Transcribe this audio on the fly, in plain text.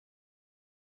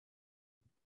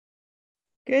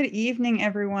Good evening,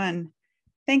 everyone.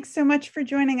 Thanks so much for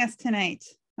joining us tonight.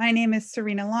 My name is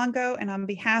Serena Longo, and on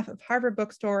behalf of Harvard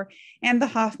Bookstore and the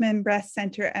Hoffman Breast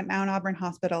Center at Mount Auburn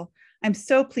Hospital, I'm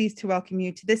so pleased to welcome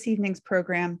you to this evening's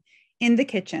program, In the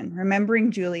Kitchen,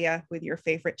 Remembering Julia with Your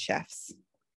Favorite Chefs.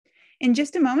 In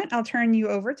just a moment, I'll turn you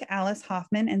over to Alice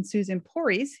Hoffman and Susan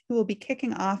Pories, who will be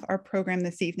kicking off our program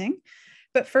this evening.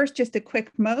 But first, just a quick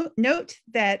note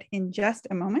that in just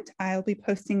a moment, I'll be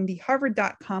posting the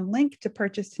harvard.com link to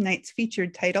purchase tonight's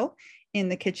featured title, In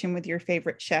the Kitchen with Your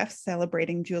Favorite Chefs,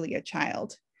 Celebrating Julia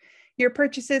Child. Your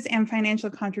purchases and financial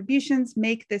contributions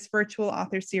make this virtual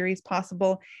author series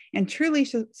possible and truly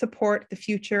support the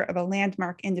future of a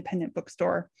landmark independent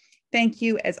bookstore. Thank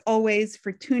you, as always,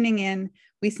 for tuning in.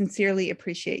 We sincerely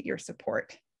appreciate your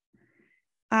support.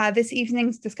 This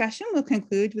evening's discussion will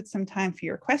conclude with some time for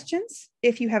your questions.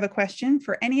 If you have a question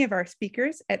for any of our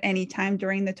speakers at any time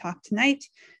during the talk tonight,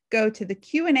 go to the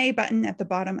Q&A button at the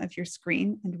bottom of your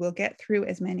screen, and we'll get through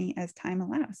as many as time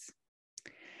allows.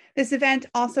 This event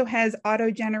also has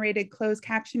auto-generated closed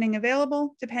captioning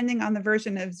available. Depending on the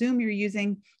version of Zoom you're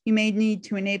using, you may need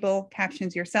to enable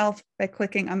captions yourself by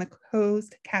clicking on the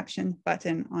closed caption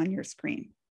button on your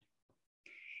screen.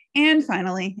 And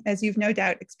finally, as you've no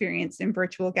doubt experienced in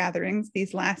virtual gatherings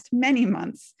these last many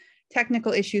months,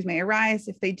 technical issues may arise.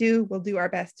 If they do, we'll do our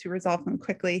best to resolve them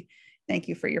quickly. Thank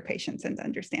you for your patience and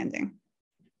understanding.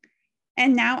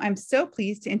 And now I'm so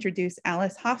pleased to introduce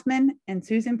Alice Hoffman and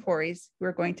Susan Pories, who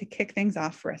are going to kick things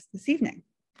off for us this evening.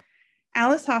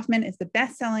 Alice Hoffman is the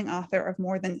best-selling author of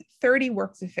more than 30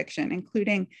 works of fiction,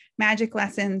 including Magic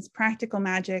Lessons, Practical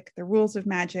Magic, The Rules of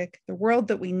Magic, The World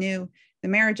That We Knew, The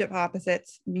Marriage of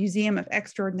Opposites, Museum of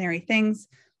Extraordinary Things,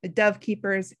 The Dove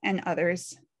Keepers, and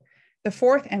others. The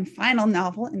fourth and final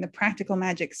novel in the Practical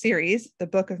Magic series, The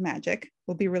Book of Magic,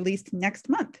 will be released next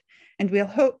month. And we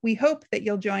hope that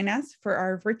you'll join us for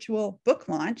our virtual book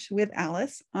launch with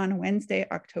Alice on Wednesday,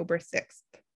 October 6th.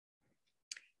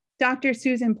 Dr.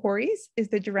 Susan Pories is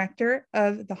the director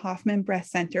of the Hoffman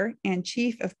Breast Center and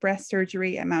chief of breast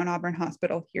surgery at Mount Auburn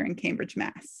Hospital here in Cambridge,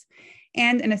 Mass,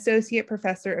 and an associate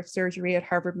professor of surgery at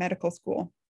Harvard Medical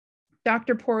School.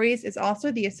 Dr. Pories is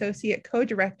also the associate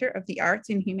co-director of the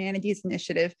Arts and Humanities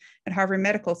Initiative at Harvard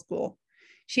Medical School.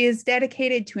 She is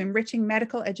dedicated to enriching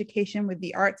medical education with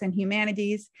the arts and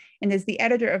humanities and is the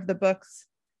editor of the books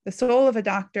The Soul of a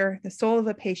Doctor, The Soul of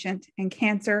a Patient, and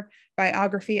Cancer,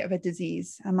 Biography of a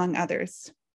Disease, among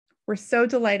others. We're so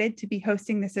delighted to be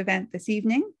hosting this event this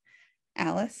evening.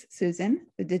 Alice, Susan,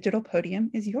 the digital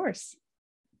podium is yours.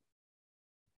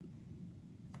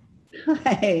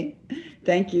 Hi,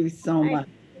 thank you so much.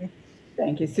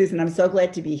 Thank you, Susan. I'm so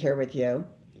glad to be here with you.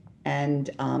 And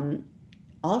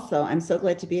also, I'm so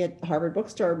glad to be at Harvard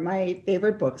Bookstore, my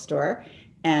favorite bookstore.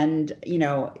 And, you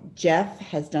know, Jeff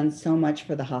has done so much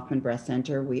for the Hoffman Breast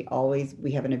Center. We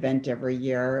have an event every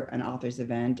year, an author's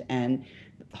event, and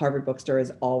Harvard Bookstore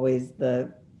is always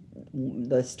the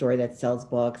store that sells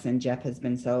books. And Jeff has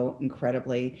been so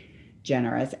incredibly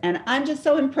generous. And I'm just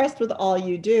so impressed with all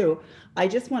you do. I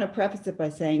just want to preface it by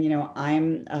saying, you know,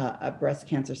 I'm a breast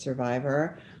cancer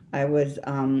survivor. I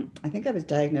think I was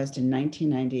diagnosed in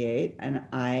 1998,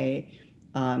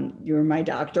 and you were my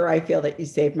doctor. I feel that you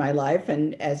saved my life,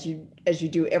 and as you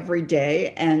do every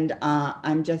day. And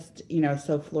I'm just, you know,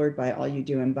 so floored by all you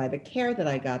do and by the care that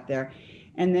I got there.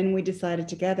 And then we decided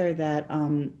together that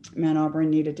Mount Auburn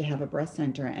needed to have a breast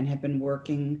center, and have been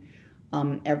working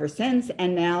ever since.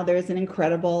 And now there's an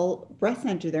incredible breast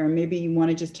center there. Maybe you want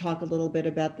to just talk a little bit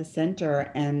about the center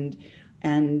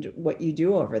and what you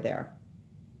do over there.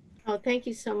 Oh, thank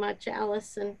you so much,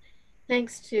 Alice. And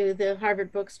thanks to the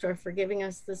Harvard Bookstore for giving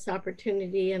us this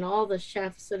opportunity, and all the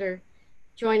chefs that are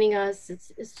joining us.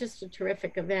 It's just a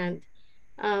terrific event.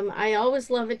 I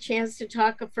always love a chance to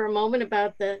talk for a moment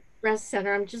about the breast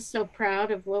center. I'm just so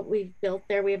proud of what we've built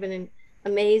there. We have an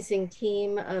amazing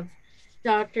team of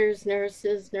doctors,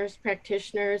 nurses, nurse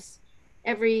practitioners,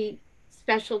 every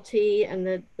specialty, and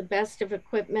the best of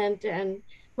equipment, and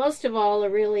most of all, a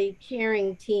really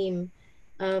caring team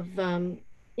of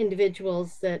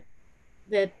individuals that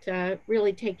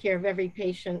really take care of every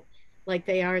patient like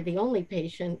they are the only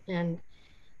patient, and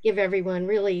give everyone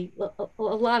really a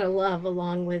lot of love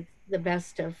along with the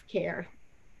best of care.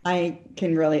 I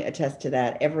can really attest to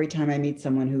that. Every time I meet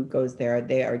someone who goes there,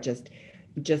 they are just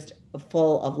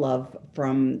full of love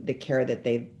from the care that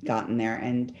they've gotten there.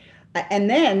 And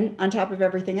then on top of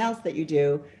everything else that you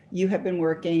do, you have been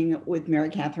working with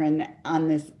Mary-Catherine on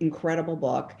this incredible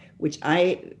book, which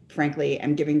I frankly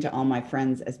am giving to all my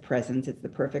friends as presents. It's the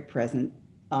perfect present,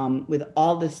 with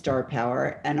all the star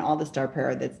power and all the star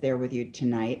power that's there with you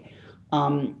tonight.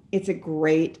 It's a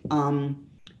great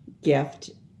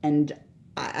gift. And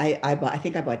I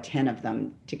think I bought 10 of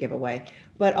them to give away.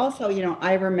 But also, you know,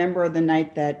 I remember the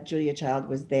night that Julia Child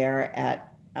was there at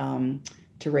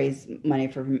to raise money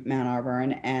for Mount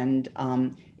Auburn, and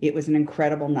it was an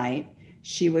incredible night.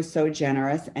 She was so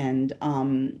generous, and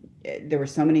there were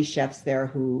so many chefs there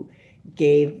who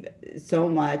gave so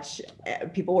much.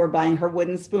 People were buying her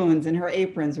wooden spoons and her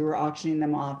aprons. We were auctioning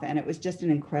them off, and it was just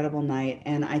an incredible night.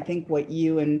 And I think what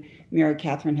you and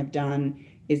Mary-Catherine have done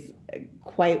is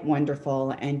quite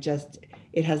wonderful, and just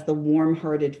it has the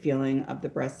warm-hearted feeling of the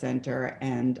breast center.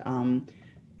 And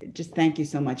just thank you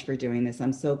so much for doing this.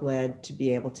 I'm so glad to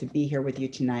be able to be here with you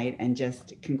tonight, and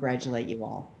just congratulate you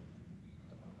all.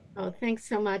 Oh, thanks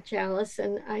so much, Alice.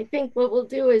 And I think what we'll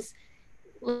do is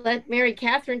let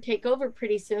Mary-Catherine take over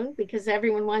pretty soon, because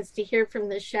everyone wants to hear from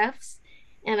the chefs.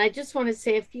 And I just want to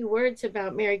say a few words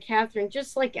about Mary-Catherine,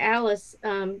 just like Alice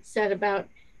said about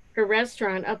her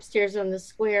restaurant upstairs on the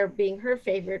square being her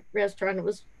favorite restaurant. It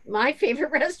was my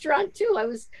favorite restaurant too. I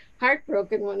was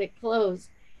heartbroken when it closed.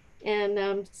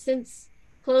 And since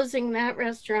closing that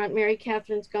restaurant,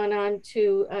 Mary-Catherine's gone on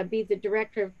to be the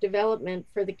director of development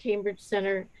for the Cambridge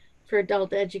Center for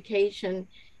Adult Education.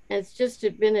 And it's just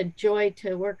been a joy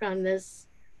to work on this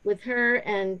with her.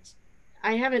 And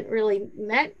I haven't really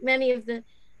met many of the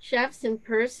chefs in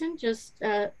person, just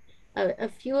a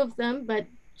few of them, but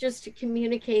just to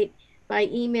communicate by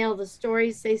email the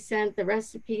stories they sent, the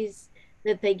recipes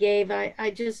that they gave.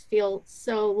 I just feel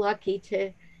so lucky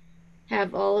to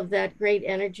have all of that great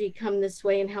energy come this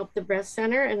way and help the breast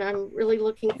center. And I'm really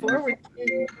looking forward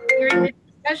to hearing the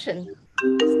discussion.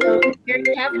 So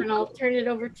Mary-Catherine, I'll turn it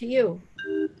over to you.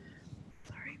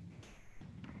 Sorry.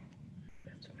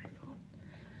 That's my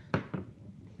phone.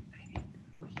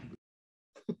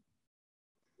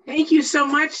 Thank you so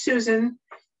much, Susan.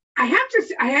 I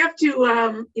have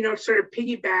to you know, sort of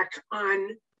piggyback on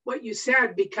what you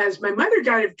said, because my mother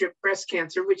died of breast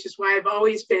cancer, which is why I've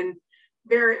always been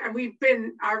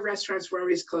our restaurants were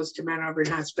always close to Mount Auburn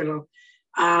Hospital.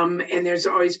 And there's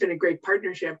always been a great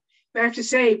partnership. But I have to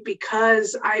say,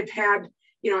 because I've had,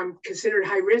 you know, I'm considered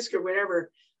high risk or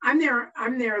whatever, I'm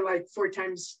there like four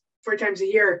times a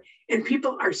year, and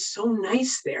people are so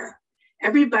nice there.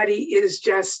 Everybody is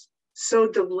just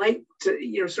so delightful,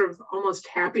 you know, sort of almost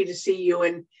happy to see you.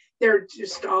 And they're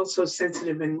just all so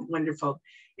sensitive and wonderful.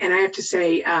 And I have to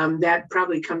say that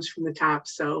probably comes from the top.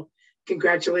 So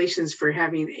congratulations for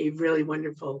having a really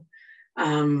wonderful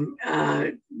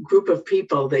group of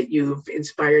people that you've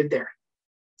inspired there.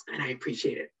 And I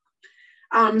appreciate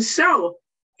it. So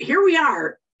here we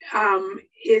are.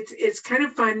 It's kind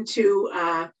of fun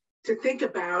to think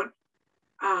about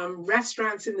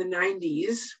restaurants in the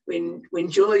 90s when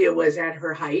Julia was at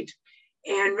her height,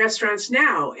 and restaurants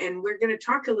now. And we're going to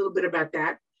talk a little bit about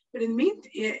that. But in the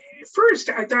meantime, first,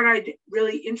 I thought I'd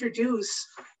really introduce,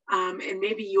 and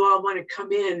maybe you all want to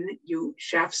come in, you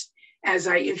chefs, as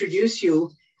I introduce you,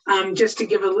 just to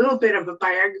give a little bit of a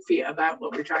biography about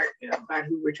what we're talking about,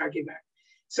 who we're talking about.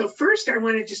 So first, I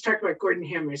want to just talk about Gordon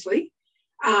Hammersley,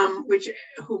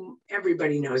 whom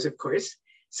everybody knows, of course.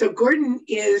 So Gordon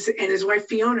and his wife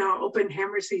Fiona opened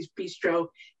Hammersley's Bistro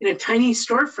in a tiny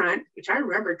storefront, which I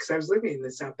remember because I was living in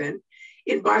the South End,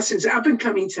 in Boston's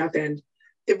up-and-coming South End.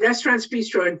 The restaurant's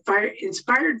bistro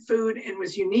inspired food and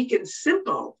was unique and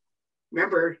simple.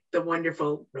 Remember the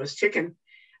wonderful roast chicken,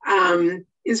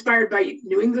 inspired by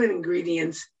New England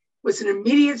ingredients, was an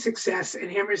immediate success, and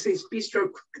Hammersley's Bistro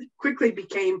quickly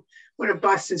became one of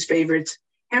Boston's favorites.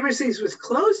 Hammersley's was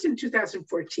closed in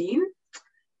 2014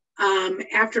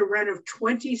 after a run of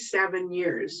 27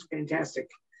 years. Fantastic.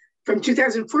 From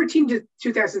 2014 to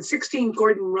 2016,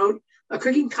 Gordon wrote a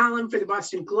cooking column for the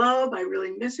Boston Globe. I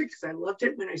really miss it because I loved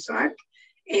it when I saw it,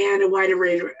 and a wide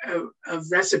array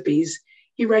of recipes.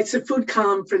 He writes a food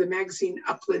column for the magazine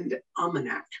Upland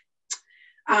Almanac.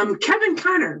 Kevin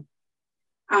Connor,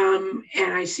 and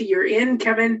I see you're in,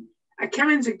 Kevin.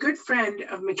 Kevin's a good friend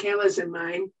of Michaela's and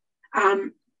mine.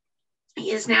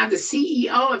 He is now the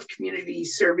CEO of Community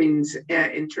Servings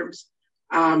in terms,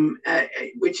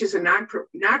 which is a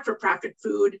not-for-profit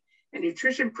food and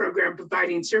nutrition program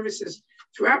providing services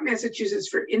throughout Massachusetts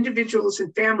for individuals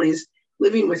and families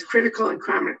living with critical and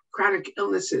chronic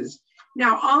illnesses.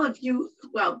 Now, all of you,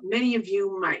 well, many of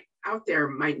you out there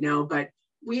might know, but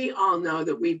we all know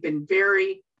that we've been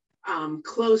very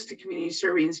close to Community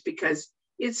Servings because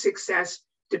its success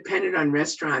depended on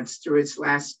restaurants through its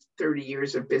last 30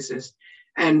 years of business.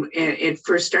 And it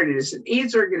first started as an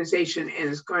AIDS organization and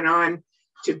has gone on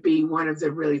to be one of the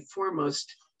really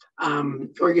foremost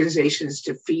organizations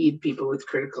to feed people with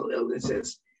critical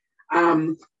illnesses.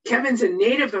 Kevin's a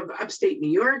native of upstate New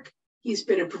York. He's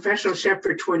been a professional chef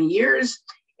for 20 years,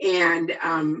 and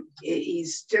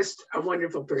he's just a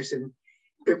wonderful person.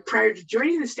 But prior to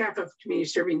joining the staff of Community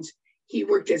Servings, he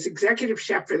worked as executive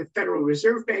chef for the Federal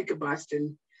Reserve Bank of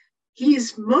Boston.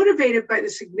 He's motivated by the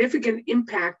significant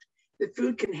impact that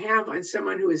food can have on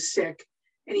someone who is sick,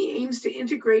 and he aims to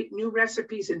integrate new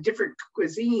recipes and different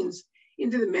cuisines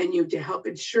into the menu to help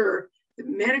ensure that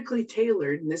medically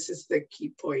tailored, and this is the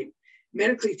key point,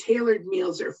 medically tailored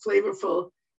meals are flavorful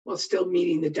while still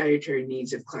meeting the dietary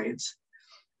needs of clients.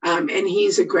 And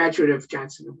he's a graduate of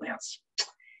Johnson & Wales.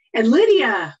 And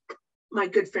Lydia, my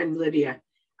good friend Lydia,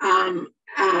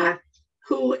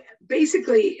 who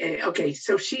basically, okay,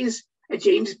 so she's a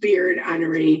James Beard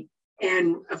honoree,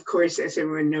 and of course, as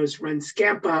everyone knows, runs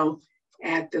Scampo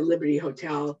at the Liberty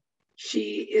Hotel.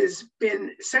 She has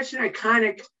been such an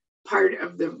iconic part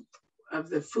of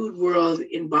the food world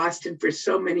in Boston for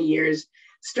so many years,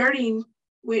 starting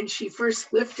when she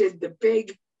first lifted the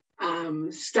big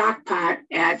stock pot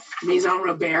at Maison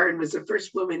Robert and was the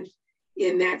first woman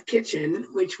in that kitchen,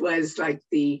 which was like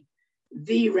the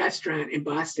restaurant in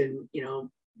Boston, you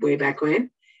know, way back when,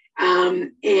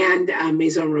 and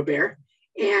Maison Robert.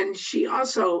 And she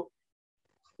also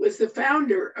was the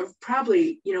founder of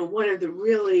probably, you know, one of the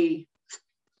really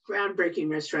groundbreaking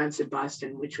restaurants in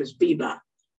Boston, which was Biba.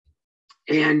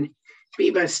 And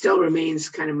Biba still remains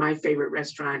kind of my favorite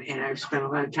restaurant, and I've spent a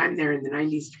lot of time there in the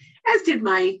 90s, as did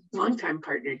my longtime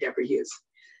partner, Deborah Hughes.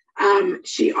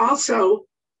 She also,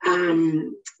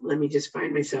 let me just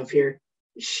find myself here.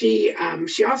 She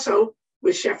also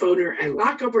was chef owner at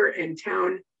Lockover and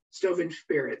Town Stove and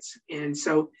Spirits. And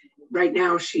so right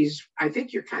now I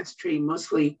think you're concentrating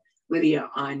mostly, Lydia,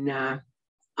 on the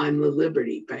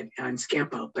Liberty, but on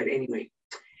Scampo, but anyway.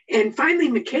 And finally,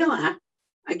 MICHELA,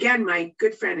 again, my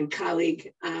good friend and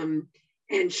colleague,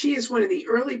 and she is one of the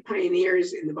early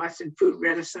pioneers in the Boston food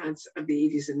renaissance of the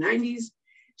 80s and 90s.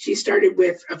 She started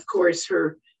with, of course,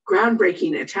 her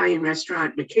groundbreaking Italian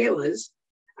restaurant, MICHELA's,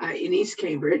 in East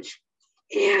Cambridge.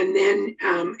 And then,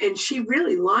 and she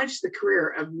really launched the career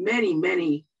of many,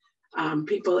 many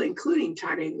people, including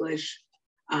Todd English.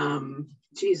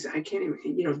 Geez, I can't even,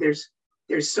 you know,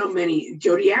 there's so many,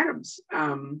 Jody Adams,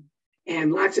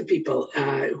 and lots of people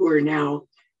who are now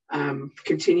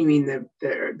continuing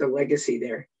the legacy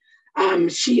there.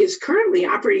 She is currently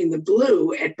operating the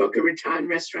Blue at Boca Raton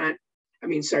Resort,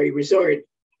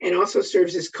 and also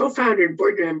serves as co-founder and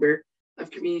board member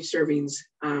of Community Servings.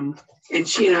 And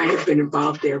she and I have been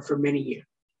involved there for many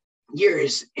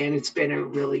years, and it's been a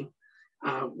really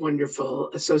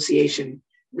wonderful association.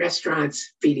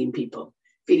 Restaurants feeding people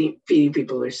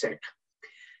who are sick.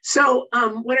 So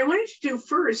what I wanted to do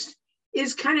first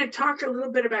is kind of talk a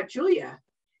little bit about Julia.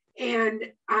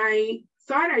 And I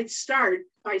thought I'd start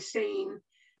by saying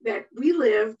that we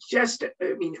live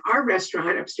our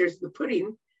restaurant upstairs of the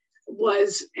Pudding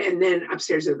was, and then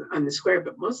upstairs on the square,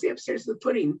 but mostly upstairs of the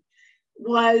Pudding,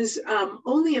 was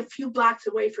only a few blocks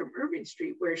away from Irving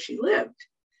Street where she lived.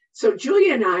 So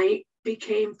Julia and I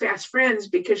became fast friends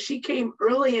because she came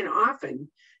early and often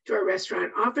to our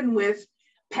restaurant, often with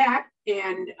Pat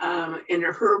and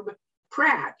Herb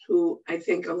Pratt, who I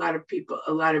think a lot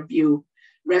of you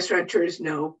restaurateurs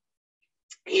know.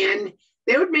 And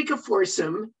they would make a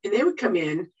foursome and they would come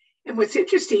in. And what's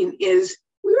interesting is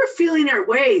we were feeling our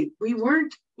way. We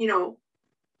weren't, you know,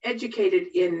 educated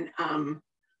in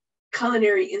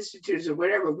culinary institutes or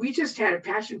whatever. We just had a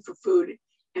passion for food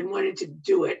and wanted to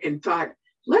do it and thought,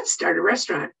 let's start a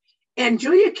restaurant. And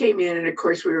Julia came in, and of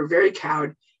course we were very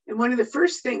cowed. And one of the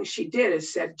first things she did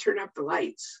is said, turn up the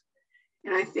lights.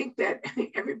 And I think that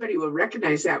everybody will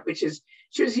recognize that, which is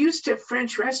she was used to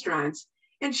French restaurants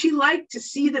and she liked to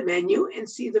see the menu and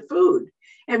see the food.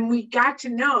 And we got to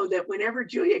know that whenever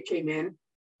Julia came in,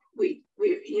 we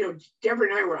you know, Deborah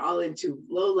and I were all into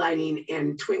low lighting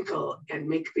and twinkle and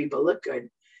make people look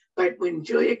good. But when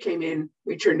Julia came in,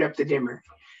 we turned up the dimmer.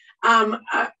 A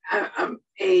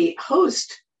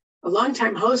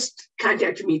longtime host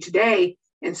contacted me today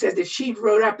and said that she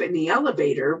rode up in the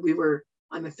elevator. We were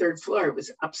on the third floor. It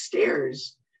was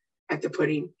upstairs at the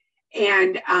Pudding.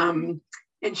 And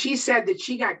she said that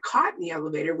she got caught in the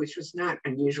elevator, which was not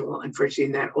unusual, unfortunately,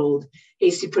 in that old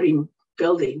Hasty Pudding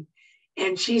building.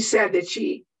 And she said that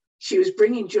she was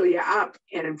bringing Julia up,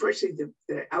 and unfortunately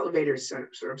the elevator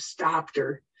sort of stopped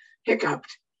or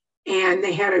hiccuped, and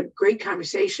they had a great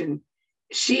conversation.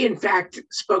 She, in fact,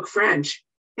 spoke French,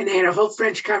 and they had a whole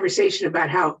French conversation about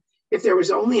how if there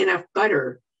was only enough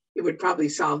butter, it would probably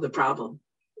solve the problem.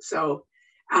 So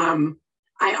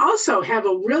I also have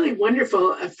a really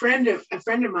wonderful, a friend of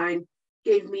mine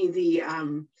gave me the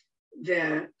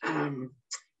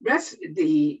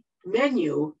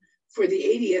menu for the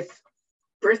 80th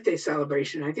birthday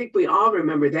celebration. I think we all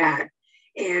remember that.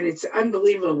 And it's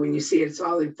unbelievable when you see it. It's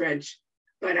all in French.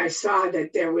 But I saw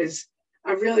that there was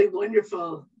a really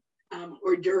wonderful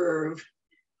hors d'oeuvre.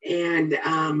 And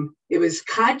it was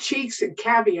cod cheeks and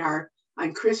caviar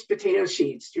on crisp potato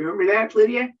sheets. Do you remember that,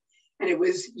 Lydia? And it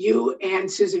was you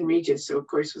and Susan Regis, who of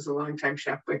course was a longtime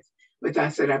chef with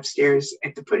us at Upstairs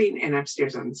at the Pudding and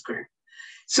Upstairs on the Square.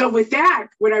 So with that,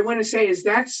 what I want to say is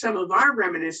that's some of our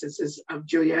reminiscences of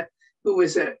Julia, who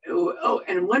was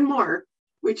and one more,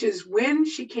 which is when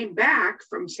she came back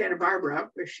from Santa Barbara,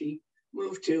 where she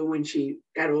moved to when she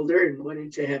got older and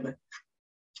wanted to have a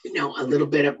little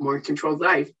bit of more controlled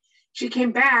life. She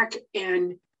came back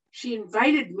and she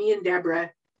invited me and Deborah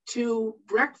to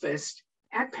breakfast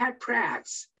at Pat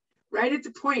Pratt's, right at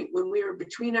the point when we were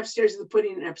between Upstairs in the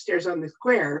Pudding and Upstairs on the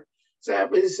Square. So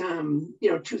that was,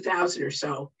 2000 or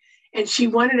so. And she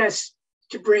wanted us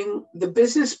to bring the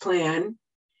business plan,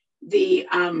 the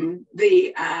kind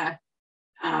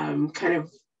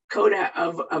of coda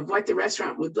of what the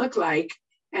restaurant would look like,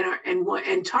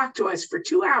 and talk to us for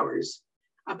 2 hours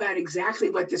about exactly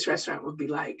what this restaurant would be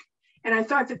like. And I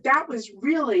thought that was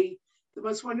really the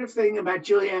most wonderful thing about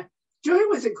Julia. Julia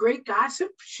was a great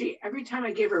gossip. Every time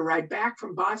I gave her a ride back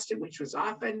from Boston, which was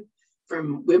often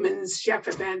from women's chef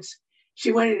events,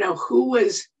 she wanted to know who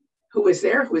was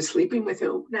there, who was sleeping with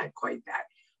who, not quite that,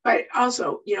 but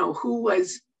also, who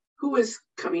was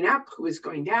coming up, who was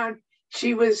going down.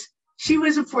 She was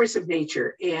a force of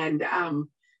nature. And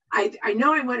I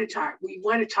know we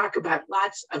want to talk about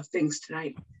lots of things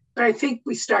tonight, but I think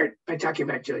we start by talking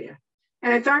about Julia.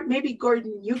 And I thought maybe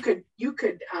Gordon, you could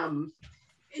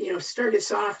start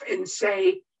us off and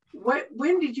say,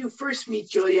 when did you first meet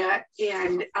Julia,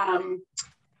 and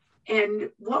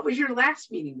what was your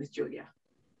last meeting with Julia?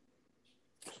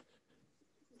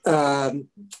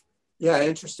 Yeah,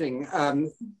 interesting.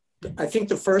 I think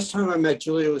the first time I met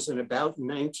Julia was in about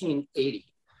 1980,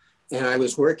 and I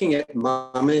was working at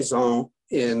Ma Maison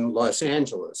in Los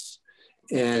Angeles,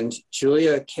 and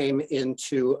Julia came in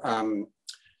to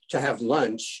have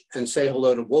lunch and say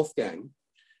hello to Wolfgang,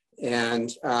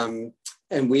 and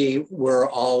we were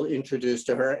all introduced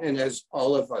to her. And as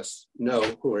all of us know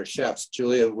who are chefs,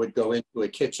 Julia would go into a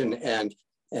kitchen and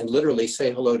literally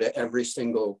say hello to every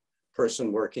single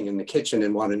person working in the kitchen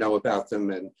and want to know about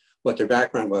them and what their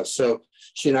background was. So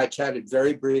she and I chatted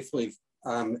very briefly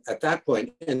at that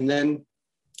point. And then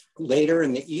later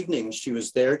in the evening, she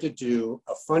was there to do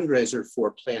a fundraiser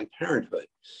for Planned Parenthood.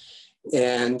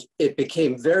 And it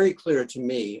became very clear to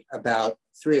me about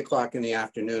 3 o'clock in the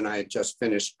afternoon, I had just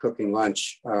finished cooking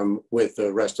lunch with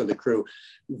the rest of the crew,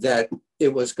 that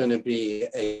it was going to be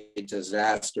a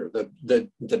disaster.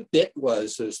 The bit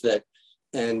was that,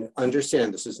 and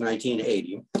understand this is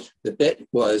 1980, the bit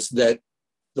was that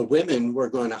the women were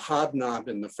going to hobnob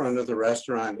in the front of the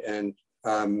restaurant and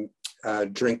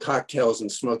drink cocktails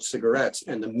and smoke cigarettes,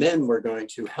 and the men were going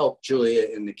to help Julia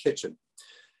in the kitchen.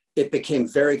 It became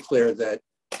very clear that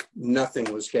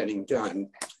nothing was getting done,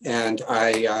 and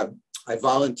I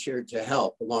volunteered to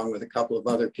help along with a couple of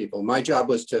other people. My job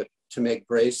was to make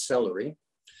braised celery,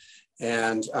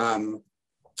 and then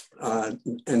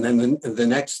the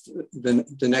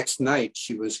next night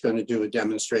she was going to do a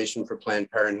demonstration for Planned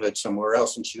Parenthood somewhere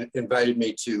else, and she invited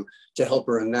me to help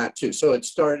her in that too. So it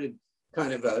started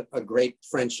kind of a great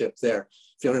friendship there.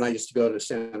 Fiona and I used to go to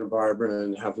Santa Barbara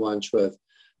and have lunch with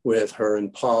her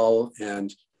and Paul,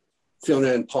 and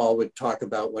Fiona and Paul would talk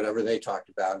about whatever they talked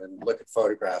about and look at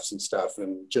photographs and stuff.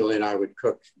 And Julie and I would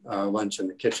cook lunch in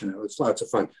the kitchen. It was lots of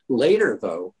fun. Later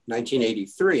though,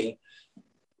 1983,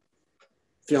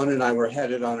 Fiona and I were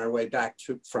headed on our way back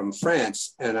from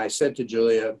France. And I said to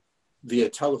Julia via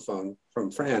telephone from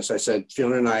France, I said,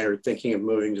 Fiona and I are thinking of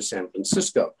moving to San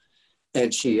Francisco.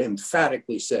 And she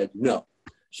emphatically said, no.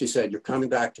 She said, you're coming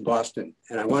back to Boston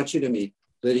and I want you to meet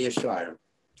LYDIA SHIRE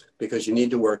because you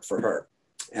need to work for her.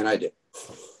 And I did.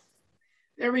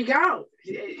 There we go.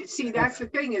 See, that's the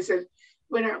thing, is that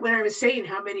when I was saying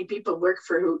how many people work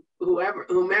for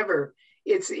whomever,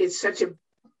 it's such a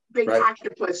big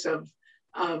octopus of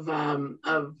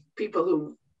people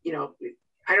who,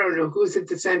 I don't know who's at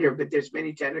the center, but there's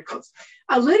many tentacles.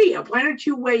 Lydia, why don't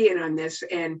you weigh in on this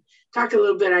and talk a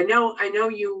little bit? I know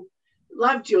you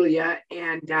love Julia,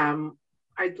 and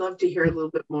I'd love to hear a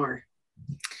little bit more.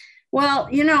 Well,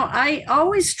 I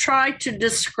always try to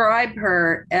describe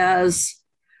her as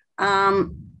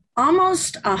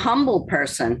almost a humble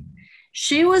person.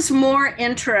 She was more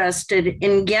interested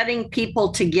in getting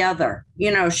people together.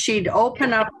 She'd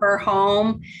open up her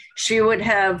home. She would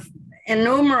have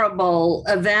innumerable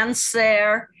events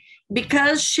there.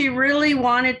 because she really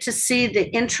wanted to see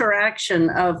the interaction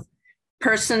of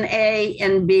person A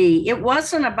and B. It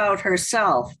wasn't about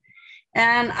herself.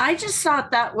 And I just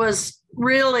thought that was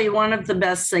really one of the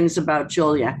best things about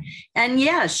Julia. And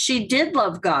yes, she did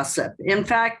love gossip. In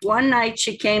fact, one night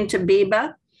she came to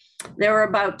Biba. There were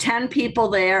about 10 people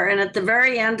there. And at the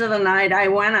very end of the night, I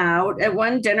went out and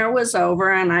when dinner was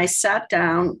over and I sat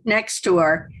down next to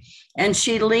her and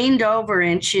she leaned over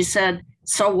and she said,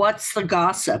 "So what's the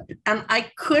gossip?" And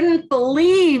I couldn't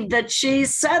believe that she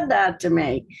said that to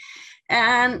me.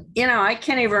 And, you know, I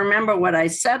can't even remember what I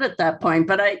said at that point,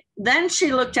 but then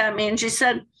she looked at me and she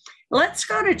said, "Let's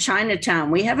go to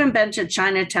Chinatown. We haven't been to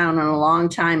Chinatown in a long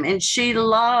time." And she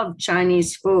loved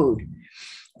Chinese food.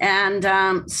 And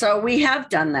so we have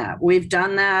done that. We've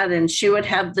done that. And she would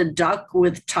have the duck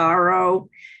with taro.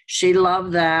 She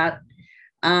loved that.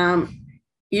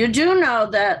 You do know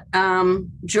that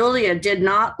Julia did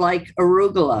not like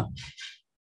arugula.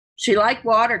 She liked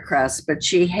watercress, but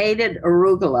she hated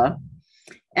arugula.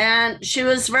 And she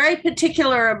was very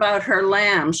particular about her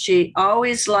lamb. She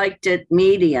always liked it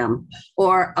medium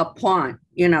or a point,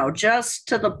 you know, just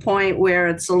to the point where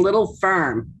it's a little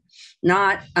firm,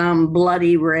 not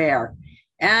bloody rare.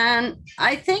 And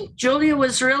I think Julia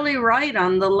was really right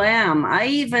on the lamb.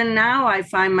 Even now I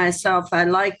find myself, I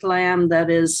like lamb that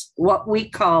is what we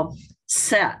call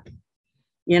set,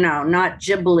 you know, not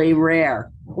gibbly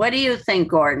rare. What do you think,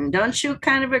 Gordon? Don't you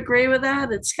kind of agree with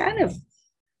that? It's kind of,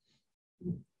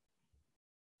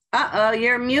 uh-oh,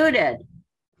 you're muted.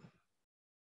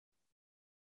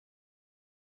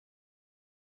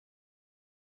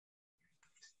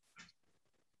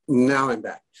 Now I'm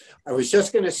back. I was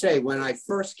just going to say, when I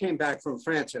first came back from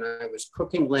France and I was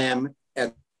cooking lamb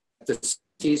at the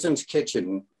Seasons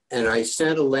Kitchen, and I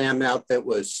sent a lamb out that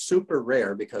was super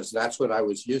rare because that's what I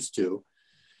was used to.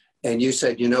 And you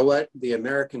said, "You know what? The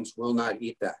Americans will not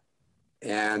eat that."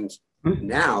 And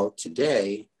now,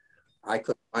 today, I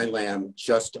cook my lamb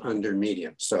just under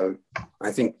medium. So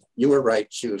I think you were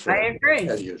right. She was right. I agree.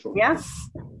 As usual. Yes.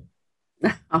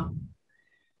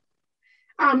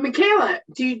 Michaela,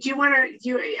 do you want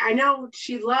to, I know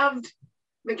she loved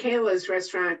Michaela's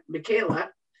restaurant,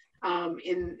 Michela,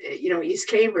 in, you know, East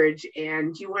Cambridge.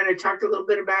 And do you want to talk a little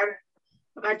bit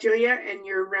about Julia and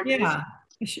your reminiscence?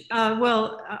 Yeah.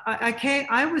 Well,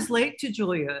 I was late to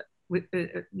Julia,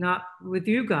 not with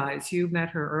you guys. You met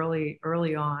her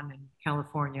early on in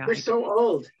California. We're so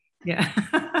old. Yeah.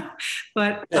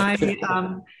 But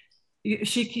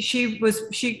she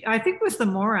I think it was the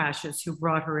Morashes who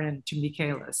brought her in to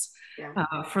Michela's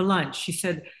for lunch. She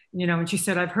said, you know, and she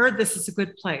said, "I've heard this is a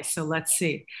good place, so let's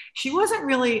see." She wasn't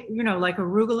really, you know, like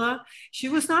arugula. She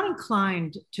was not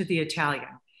inclined to the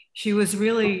Italian. She was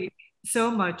really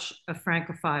so much a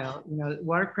Francophile. You know,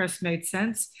 watercress made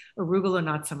sense, arugula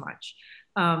not so much.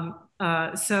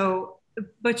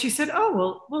 But she said,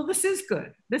 "Oh, well, this is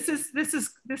good. This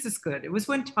is good." It was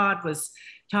when Todd was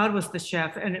the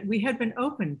chef, and we had been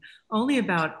open only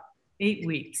about 8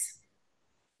 weeks,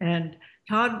 and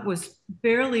Todd was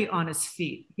barely on his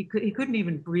feet. He couldn't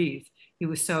even breathe. He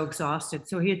was so exhausted.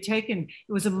 So it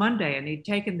was a Monday, and he'd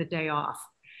taken the day off.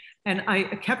 And I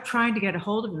kept trying to get a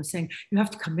hold of him, saying, "You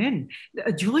have to come in.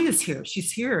 Julia's here.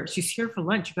 She's here. She's here for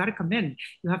lunch. You got to come in.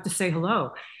 You have to say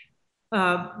hello."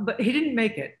 But he didn't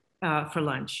make it for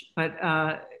lunch.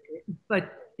 But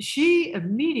she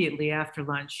immediately after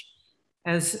lunch,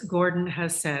 as Gordon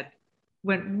has said,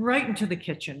 went right into the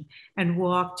kitchen and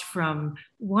walked from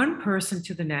one person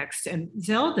to the next. And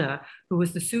Zelda, who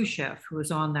was the sous chef who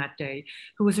was on that day,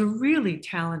 who was a really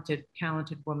talented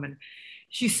woman,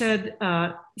 she said,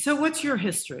 "So what's your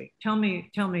history? Tell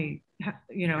me,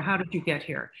 you know, how did you get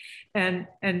here?" And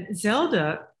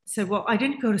Zelda said, "Well, I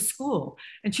didn't go to school."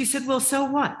 And she said, "Well, so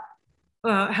what?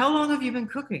 How long have you been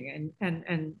cooking?"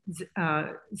 And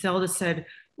Zelda said,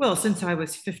 "Well, since I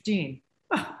was 15.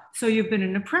 "Oh, so you've been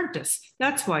an apprentice.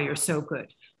 That's why you're so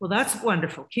good." "Well, that's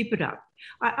wonderful. Keep it up."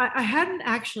 I hadn't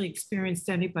actually experienced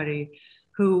anybody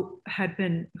who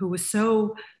was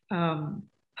so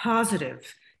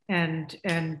positive and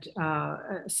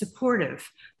supportive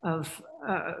of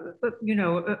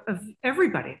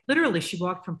everybody. Literally, she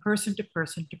walked from person to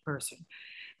person to person.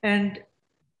 And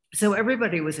so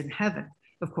everybody was in heaven,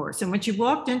 of course. And when she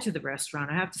walked into the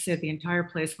restaurant, I have to say the entire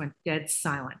place went dead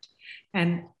silent.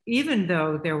 And even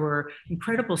though there were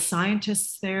incredible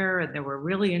scientists there, and there were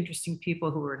really interesting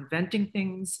people who were inventing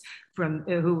things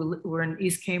who were in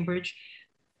East Cambridge,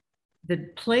 the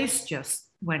place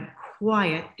just went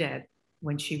quiet dead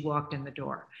when she walked in the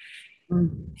door.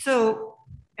 Mm-hmm. So,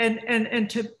 and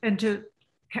to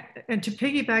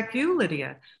piggyback you,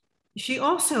 Lydia, she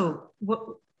also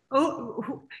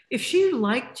if she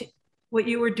liked what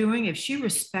you were doing, if she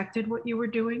respected what you were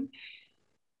doing,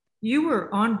 you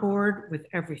were on board with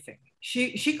everything.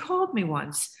 She called me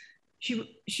once.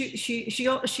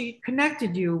 She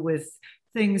connected you with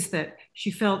things that she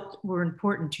felt were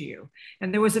important to you.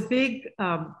 And there was a big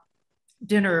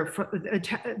dinner.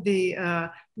 The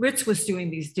Ritz was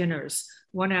doing these dinners,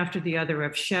 one after the other,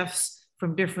 of chefs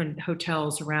from different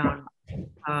hotels around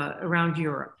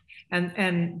Europe.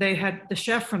 And they had the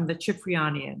chef from the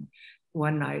Cipriani in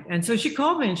one night. And so she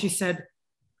called me and she said,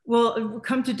 well,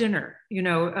 come to dinner. You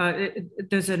know,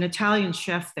 there's an Italian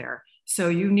chef there, so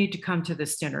you need to come to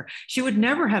this dinner. She would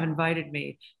never have invited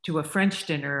me to a French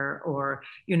dinner or,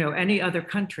 you know, any other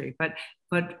country, but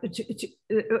it's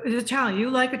Italian. You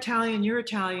like Italian, you're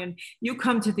Italian, you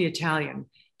come to the Italian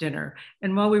dinner.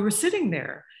 And while we were sitting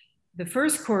there, the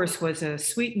first course was a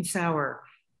sweet and sour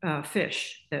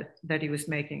fish that he was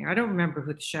making. I don't remember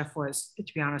who the chef was,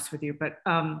 to be honest with you, but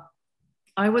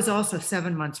I was also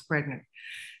 7 months pregnant.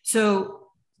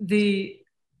 So they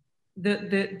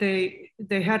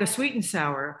had a sweet and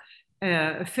sour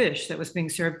fish that was being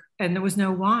served, and there was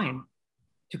no wine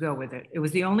to go with it. It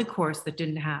was the only course that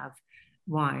didn't have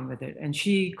wine with it. And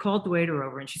she called the waiter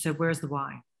over and she said, "Where's the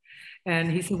wine?"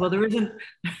 And he said, "Well, there isn't."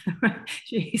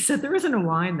 He said, "There isn't a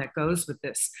wine that goes with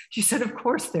this." She said, "Of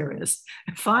course there is.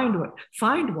 Find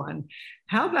one.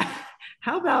 How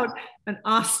about an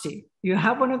Asti? You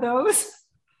have one of those?"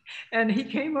 And he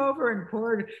came over and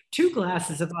poured 2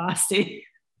 glasses of Asti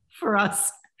for us.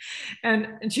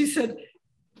 And she said,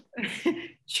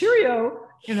 "Cheerio,"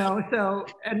 you know. So,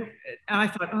 and I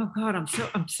thought, oh God,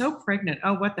 I'm so pregnant.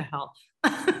 Oh, what the hell?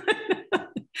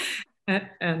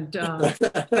 and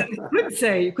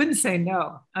you couldn't say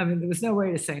no. I mean, there was no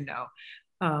way to say no.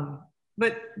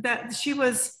 But that she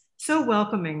was so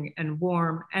welcoming and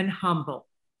warm and humble.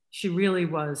 She really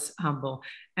was humble.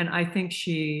 And I think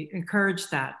she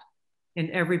encouraged that in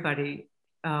everybody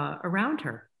around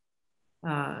her.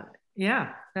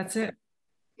 Yeah, that's it.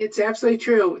 It's absolutely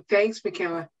true. Thanks,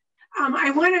 Michela.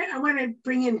 I want to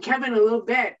bring in Kevin a little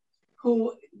bit,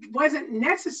 who wasn't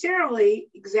necessarily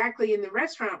exactly in the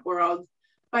restaurant world,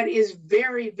 but is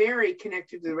very, very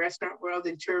connected to the restaurant world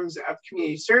in terms of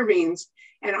community servings.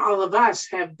 And all of us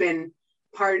have been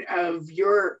part of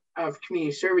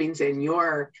community servings and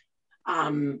your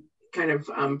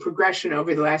progression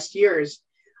over the last years.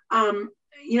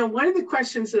 You know, one of the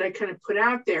questions that I kind of put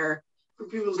out there for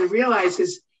people to realize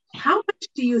is, how much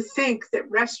do you think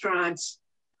that restaurants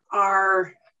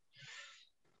are,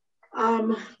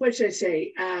 what should I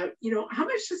say? You know, how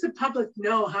much does the public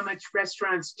know how much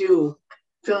restaurants do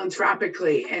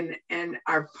philanthropically and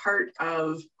are part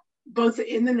of, both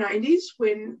in the 90s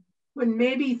when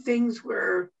maybe things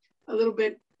were a little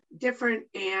bit different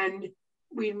and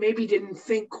we maybe didn't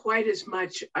think quite as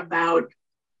much about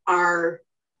our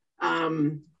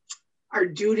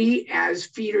duty as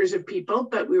feeders of people,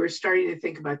 but we were starting to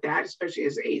think about that, especially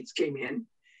as AIDS came in.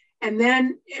 And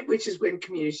then, which is when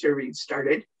community serving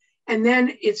started. And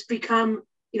then it's become,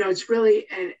 you know, it's really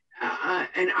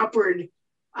an upward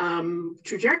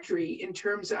trajectory in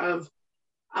terms of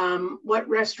what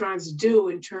restaurants do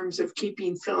in terms of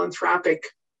keeping philanthropic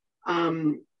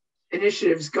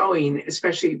initiatives going,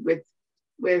 especially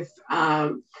with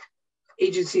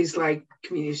agencies like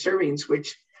Community Servings,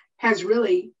 which has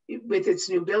really, with its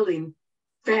new building,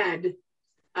 fed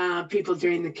people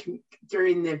during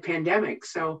the pandemic.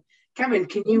 So, Kevin,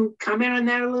 can you comment on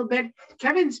that a little bit?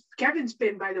 Kevin's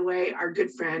been, by the way, our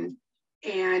good friend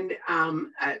and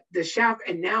the chef,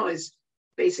 and now is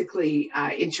basically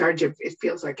in charge of, it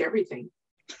feels like, everything.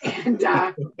 And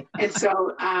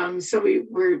so we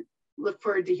look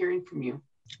forward to hearing from you.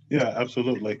 Yeah,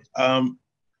 absolutely.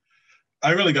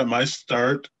 I really got my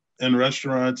start in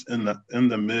restaurants in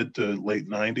the mid to late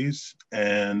 90s.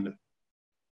 And,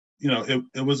 you know,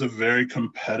 it was a very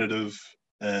competitive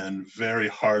and very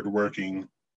hardworking,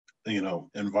 you know,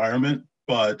 environment.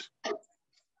 But,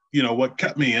 you know, what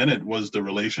kept me in it was the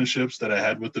relationships that I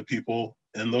had with the people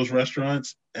in those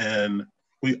restaurants. And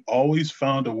we always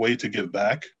found a way to give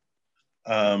back.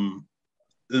 And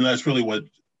that's really what,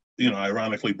 you know,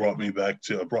 ironically brought me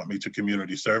to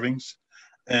community servings.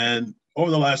 And over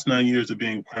the last 9 years of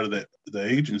being part of the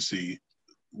agency,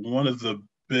 one of the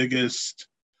biggest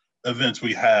events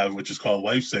we have, which is called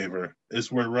Lifesaver,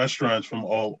 is where restaurants from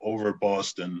all over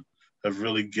Boston have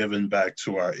really given back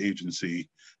to our agency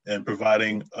and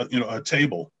providing a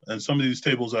table. And some of these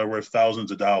tables are worth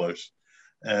thousands of dollars.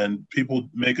 And people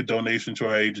make a donation to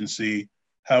our agency,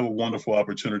 have a wonderful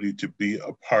opportunity to be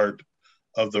a part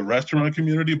of the restaurant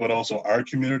community, but also our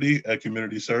community at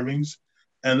Community Servings.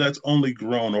 And that's only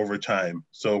grown over time.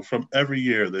 So from every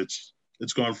year,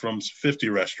 it's gone from 50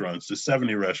 restaurants to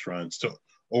 70 restaurants to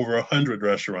over 100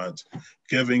 restaurants,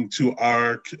 giving to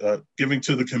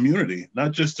the community,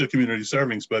 not just to community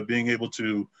servings, but being able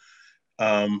to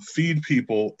feed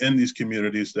people in these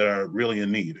communities that are really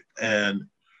in need. And,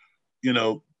 you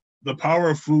know, the power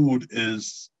of food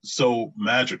is so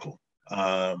magical.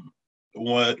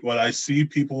 What I see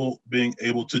people being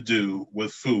able to do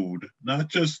with food, not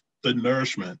just the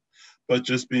nourishment, but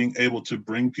just being able to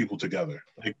bring people together.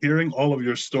 Like hearing all of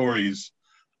your stories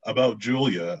about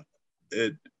Julia,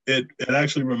 it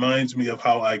actually reminds me of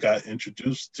how I got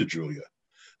introduced to Julia.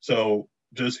 So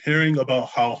just hearing about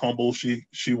how humble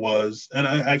she was, and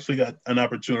I actually got an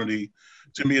opportunity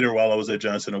to meet her while I was at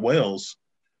Johnson & Wales.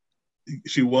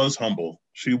 She was humble.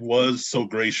 She was so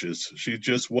gracious. She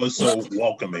just was so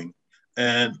welcoming.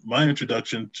 And my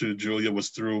introduction to Julia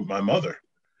was through my mother,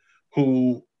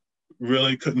 who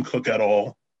really couldn't cook at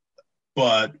all.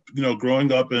 But, you know,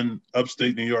 growing up in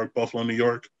upstate New York, Buffalo, New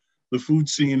York, the food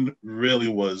scene really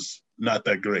was not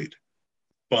that great.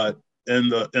 But in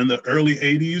the early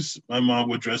 80s, my mom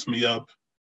would dress me up.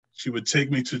 She would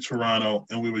take me to Toronto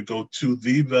and we would go to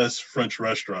the best French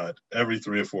restaurant every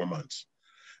 3 or 4 months.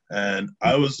 And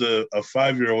I was a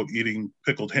 5-year-old eating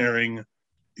pickled herring,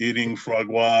 eating frog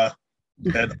gras,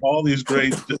 and all these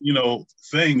great, you know,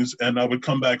 things. And I would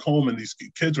come back home and these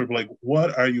kids were like,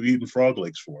 what are you eating frog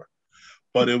legs for?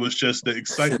 But it was just the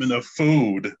excitement of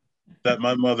food that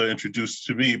my mother introduced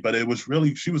to me. But it was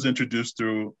really, she was introduced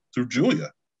through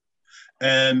Julia.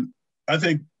 And I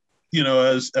think, you know,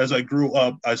 as I grew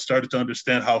up, I started to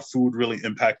understand how food really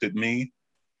impacted me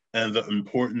and the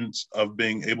importance of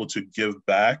being able to give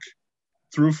back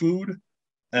through food.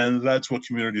 And that's what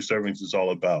community servings is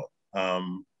all about.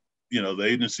 You know, the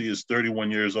agency is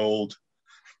 31 years old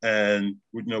and,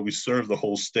 you know, we serve the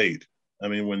whole state. I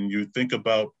mean, when you think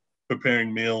about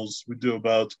preparing meals, we serve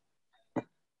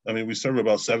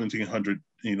about 1,700,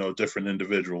 you know, different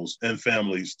individuals and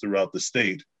families throughout the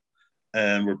state.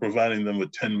 And we're providing them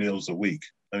with 10 meals a week.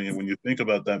 I mean, when you think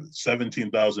about that,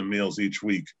 17,000 meals each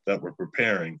week that we're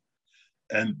preparing,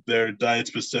 and they're diet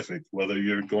specific, whether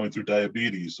you're going through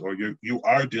diabetes or you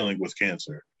are dealing with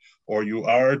cancer, or you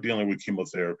are dealing with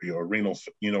chemotherapy or renal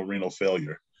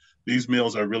failure. These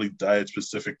meals are really diet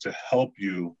specific to help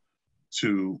you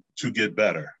to get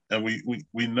better. And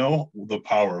we know the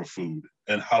power of food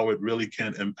and how it really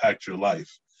can impact your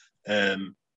life.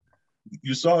 And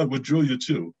you saw it with Julia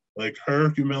too. Like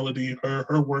her humility,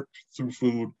 her work through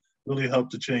food really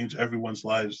helped to change everyone's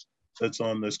lives that's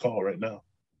on this call right now.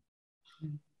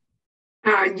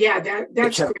 Yeah,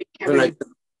 that's great, Kevin.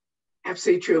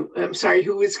 Absolutely true. I'm sorry,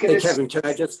 who was going to... Kevin, can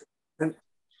I just...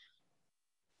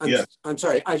 Yes. I'm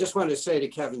sorry. I just wanted to say to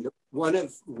Kevin, one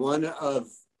of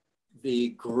the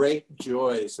great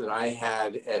joys that I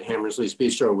had at Hammersley's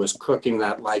Bistro was cooking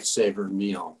that lifesaver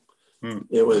meal.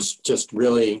 It was just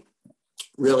really,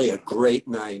 really a great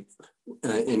night,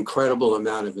 incredible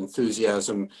amount of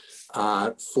enthusiasm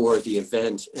for the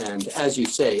event. And as you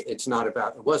say, it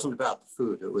wasn't about the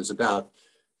food. It was about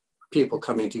people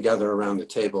coming together around the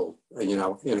table, you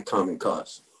know, in a common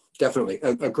cause. Definitely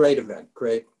a great event.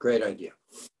 Great idea.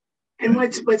 And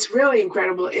what's really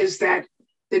incredible is that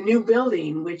the new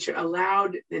building, which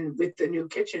allowed, and with the new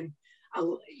kitchen,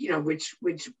 you know, which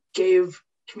gave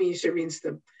community servings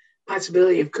the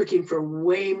possibility of cooking for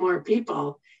way more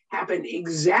people, happened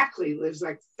exactly, it was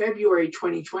like February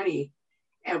 2020,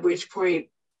 at which point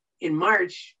in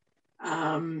March,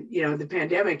 you know, the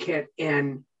pandemic hit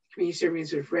and community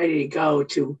servings was ready to go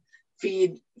to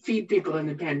feed people in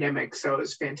the pandemic. So it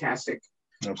was fantastic.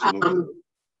 Absolutely.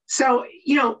 So,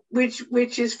 you know,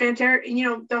 which is fantastic. You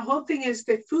know, the whole thing is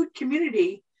the food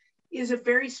community is a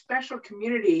very special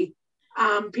community.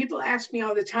 People ask me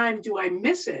all the time, do I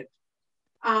miss it?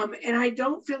 And I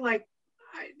don't feel like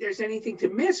there's anything to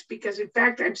miss because, in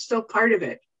fact, I'm still part of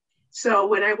it. So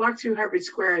when I walk through Harvard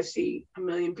Square, I see 1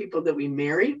 million people that we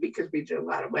married because we did a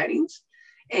lot of weddings.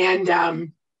 And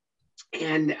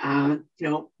you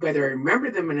know, whether I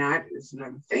remember them or not is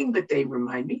another thing, but they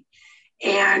remind me.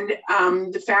 And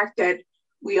the fact that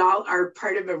we all are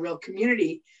part of a real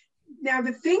community. Now,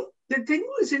 the thing that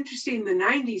was interesting in the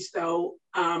 90s, though,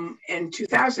 and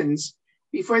 2000s,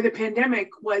 before the pandemic,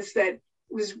 was that it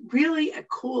was really a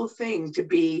cool thing to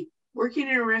be working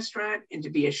in a restaurant and to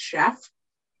be a chef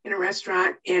in a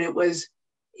restaurant. And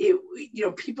you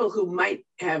know, people who might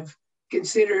have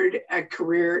considered a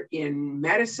career in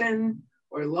medicine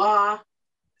or law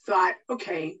thought,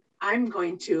 okay, I'm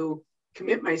going to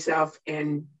commit myself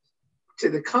to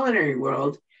the culinary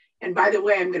world. And by the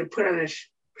way, I'm going to put on a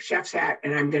chef's hat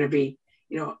and I'm going to be,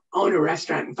 own a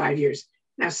restaurant in 5 years.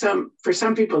 Now, for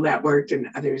some people that worked and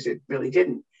others it really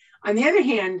didn't. On the other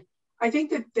hand, I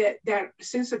think that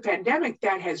since the pandemic,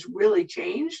 that has really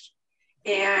changed.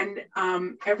 And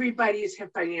everybody is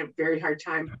finding a very hard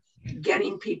time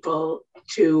getting people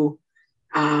to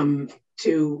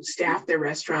staff their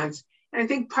restaurants. And I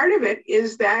think part of it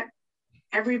is that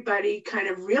everybody kind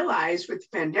of realized with the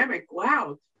pandemic,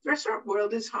 wow, the restaurant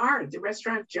world is hard. The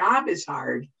restaurant job is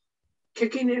hard.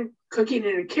 Cooking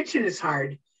in a kitchen is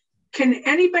hard. Can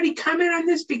anybody comment on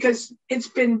this? Because it's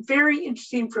been very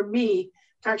interesting for me,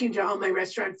 talking to all my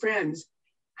restaurant friends,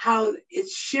 how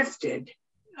it's shifted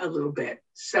a little bit.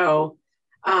 So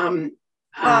I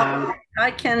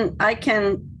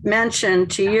can mention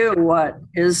to you what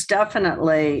is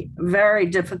definitely very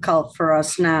difficult for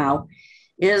us now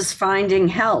is finding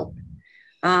help.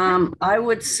 I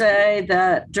would say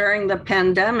that during the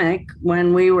pandemic,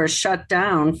 when we were shut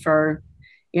down for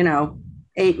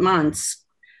 8 months,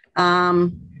 a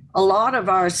lot of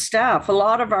our staff, a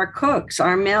lot of our cooks,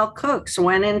 our male cooks,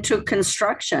 went into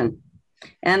construction,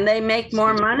 and they make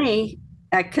more money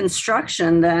at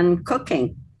construction than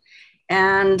cooking.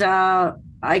 And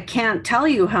I can't tell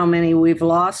you how many we've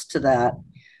lost to that.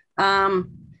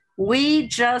 We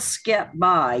just get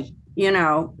by.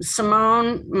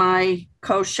 Simone, my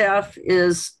co-chef,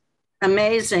 is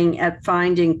amazing at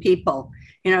finding people.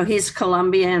 He's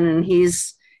Colombian and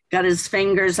he's got his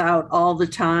fingers out all the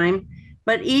time.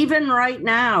 But even right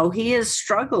now, he is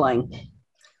struggling,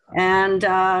 and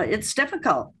it's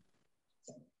difficult.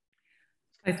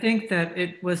 I think that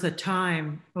it was a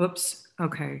time, oops,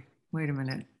 okay, wait a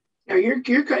minute. No, you're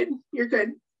good, you're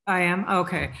good. I am,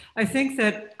 okay. I think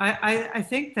that, I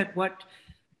think that what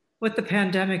the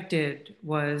pandemic did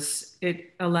was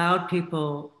it allowed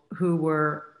people who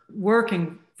were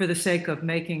working for the sake of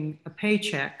making a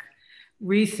paycheck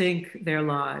rethink their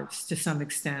lives to some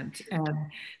extent. And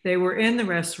they were in the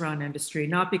restaurant industry,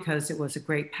 not because it was a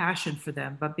great passion for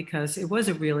them, but because it was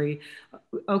a really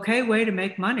okay way to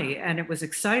make money. And it was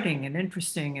exciting and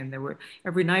interesting. And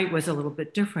every night was a little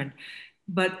bit different.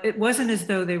 But it wasn't as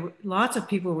though lots of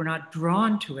people were not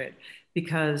drawn to it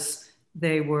because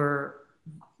they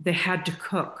had to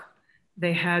cook.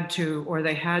 They had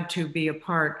to be a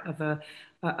part of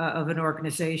an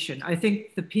organization. I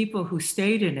think the people who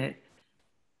stayed in it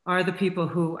are the people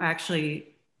who actually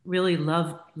really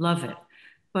love it.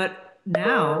 But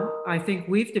now I think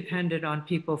we've depended on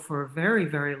people for a very,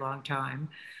 very long time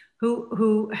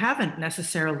who haven't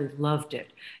necessarily loved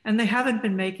it, and they haven't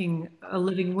been making a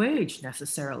living wage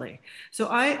necessarily. So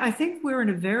I think we're in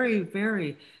a very,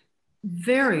 very,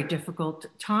 very difficult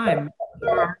time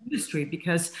for our industry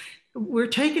because we're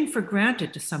taken for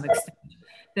granted to some extent.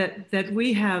 That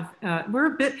we have,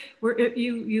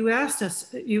 you asked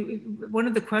us, one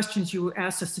of the questions you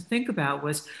asked us to think about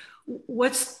was,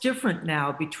 what's different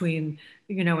now between,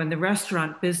 in the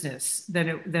restaurant business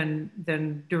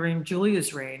than during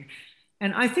Julia's reign?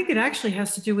 And I think it actually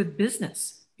has to do with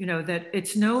business, that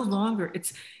it's no longer,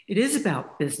 it is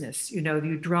about business.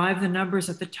 You drive the numbers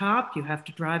at the top, you have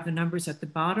to drive the numbers at the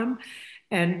bottom.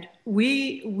 And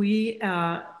we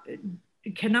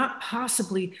cannot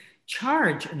possibly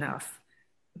charge enough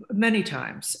many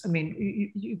times. I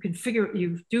mean, you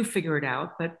do figure it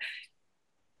out, but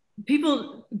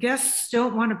guests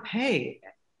don't want to pay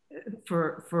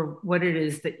for what it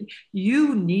is that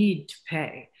you need to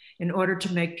pay in order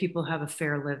to make people have a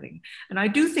fair living. And I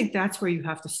do think that's where you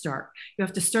have to start. You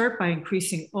have to start by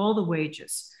increasing all the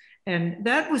wages. And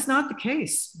that was not the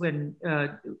case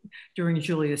during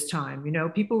Julia's time.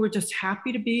 People were just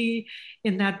happy to be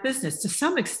in that business to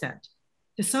some extent.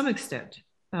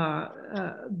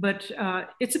 But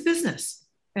it's a business,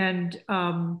 and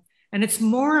it's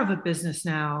more of a business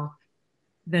now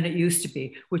than it used to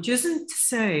be, which isn't to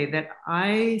say that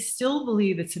I still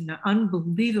believe it's an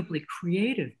unbelievably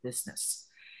creative business.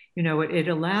 It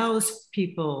allows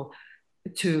people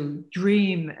to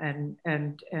dream and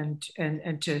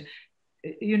to,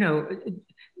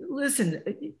 listen,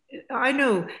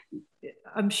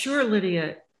 I'm sure,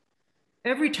 Lydia,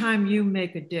 every time you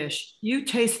make a dish, you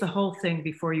taste the whole thing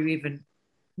before you even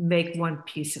make one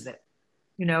piece of it.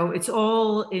 It's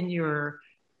all in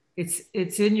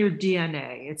it's in your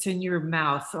DNA. It's in your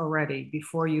mouth already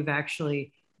before you've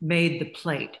actually made the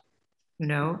plate.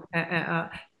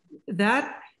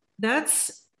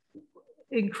 That's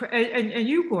incredible. And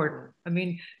you, Gordon. I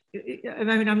mean,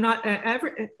 I'm not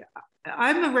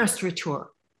I'm a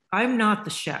restaurateur. I'm not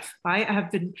the chef. I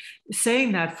have been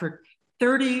saying that for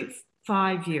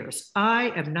 35 years. I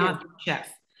am not the chef.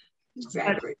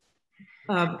 Exactly.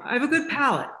 But, I have a good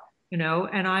palate, you know,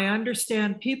 and I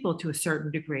understand people to a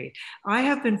certain degree. I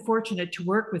have been fortunate to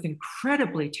work with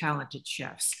incredibly talented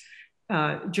chefs,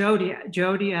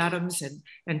 Jody Adams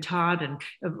and Todd, and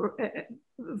a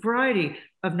variety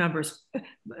of numbers.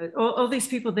 All these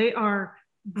people, they are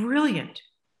brilliant.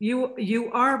 You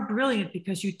are brilliant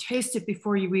because you taste it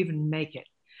before you even make it.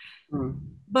 Mm.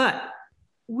 But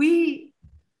we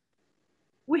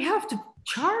have to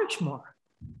charge more.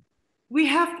 We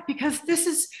have, because this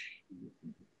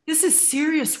is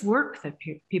serious work that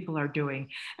people are doing,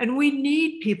 and we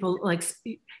need people like,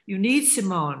 you need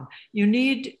Simone, you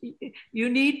need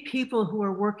people who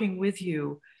are working with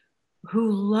you,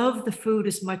 who love the food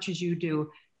as much as you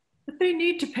do, but they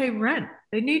need to pay rent,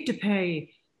 they need to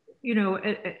pay, you know,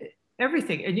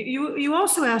 everything. And you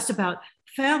also asked about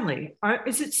family.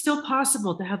 Is it still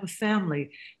possible to have a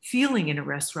family feeling in a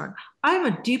restaurant? I'm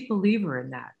a deep believer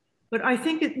in that, but I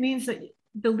think it means that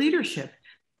the leadership,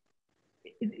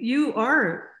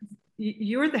 you're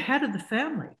the head of the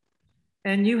family,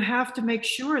 and you have to make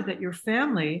sure that your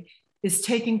family is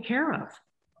taken care of.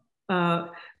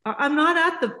 I'm not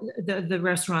at the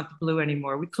restaurant The Blue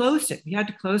anymore. We closed it. We had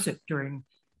to close it during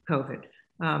COVID.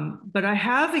 But I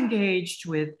have engaged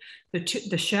with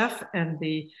the chef and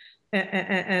the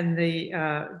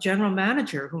general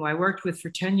manager, whom I worked with for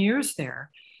 10 years there.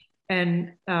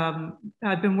 And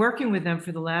I've been working with them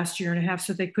for the last year and a half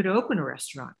so they could open a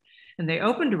restaurant. And they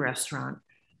opened a restaurant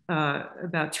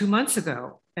about 2 months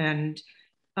ago. And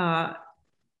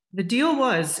the deal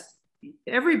was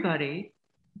everybody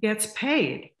gets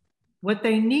paid what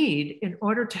they need in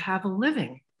order to have a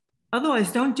living.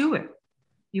 Otherwise, don't do it.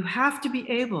 You have to be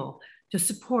able to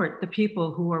support the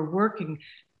people who are working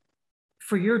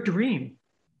for your dream.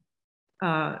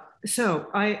 So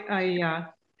I'm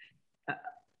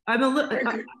a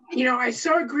little, you know, I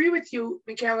so agree with you,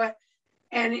 Michela.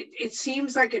 And it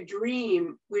seems like a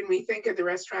dream when we think of the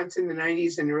restaurants in the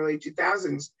 90s and early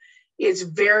 2000s. It's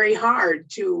very hard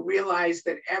to realize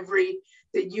that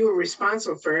that you are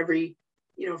responsible for every,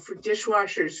 you know, for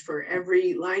dishwashers, for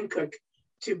every line cook,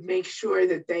 to make sure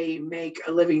that they make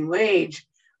a living wage.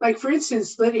 Like, for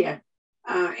instance, Lydia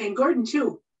and Gordon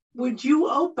too, would you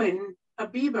open a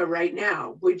Biba right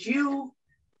now? Would you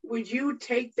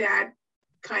take that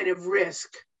kind of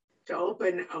risk to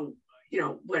open a, you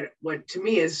know, what to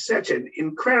me is such an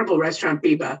incredible restaurant,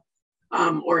 Biba,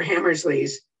 or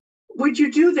Hammersley's? Would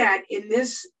you do that in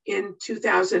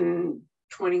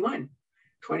 2021,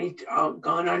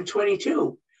 gone on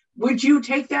 22? Would you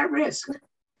take that risk?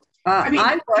 I mean,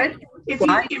 I would. If you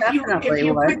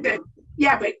put that,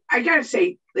 yeah, but I gotta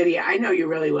say, Lydia, I know you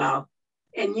really well,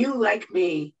 and you, like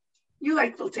me,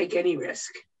 will take any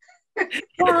risk.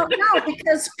 Well, no,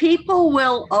 because people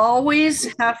will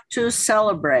always have to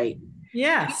celebrate.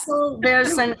 Yes. So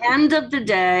there's an end of the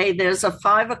day, there's a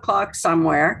 5 o'clock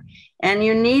somewhere, and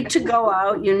you need to go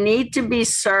out, you need to be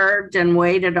served and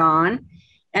waited on.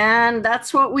 And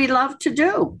that's what we love to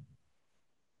do.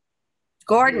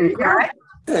 Gordon, correct?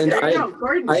 And I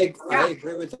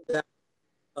agree with that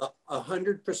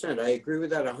 100%. I agree with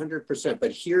that 100%.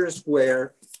 But here's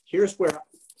where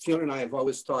Fiona and I have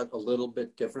always thought a little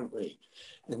bit differently.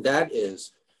 And that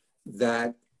is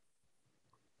that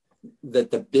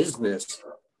the business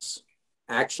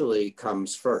actually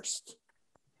comes first.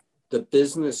 The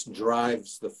business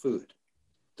drives the food.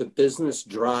 The business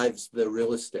drives the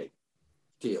real estate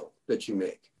deal that you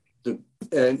make.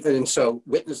 And so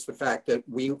witness the fact that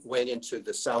we went into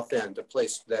the South End, a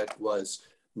place that was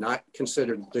not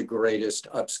considered the greatest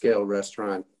upscale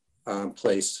restaurant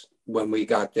place when we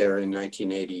got there in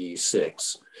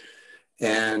 1986.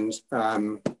 And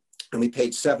we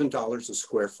paid $7 a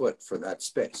square foot for that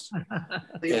space.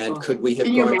 And could we have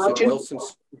gone to Boylston?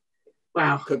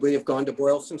 Wow. Could we have gone to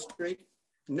Boylston Street?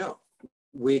 No,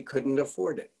 we couldn't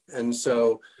afford it. And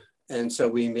so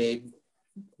we made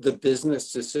the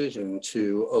business decision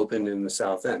to open in the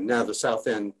South End. Now the South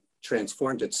End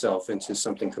transformed itself into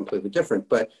something completely different,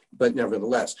 but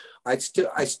nevertheless, I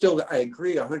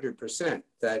agree 100%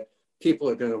 that people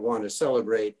are going to want to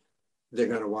celebrate. They're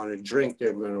going to want to drink.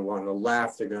 They're going to want to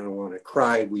laugh. They're going to want to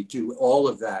cry. We do all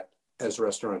of that as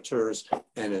restaurateurs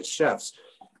and as chefs.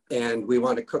 And we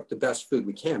want to cook the best food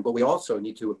we can, but we also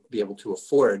need to be able to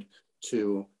afford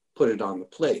to put it on the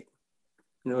plate.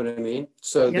 You know what I mean?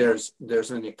 So yeah.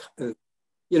 There's an,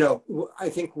 you know, I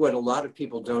think what a lot of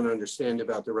people don't understand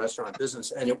about the restaurant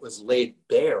business, and it was laid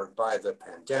bare by the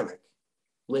pandemic,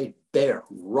 laid bare,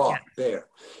 raw bare,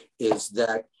 is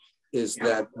that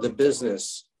the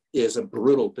business is a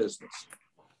brutal business.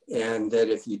 And that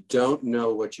if you don't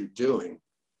know what you're doing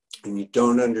and you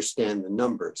don't understand the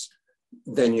numbers,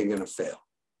 then you're going to fail.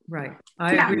 Right.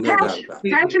 I Yeah,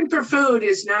 agree. passion for food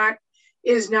is not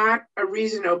a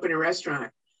reason to open a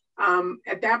restaurant.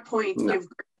 At that point, give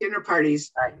dinner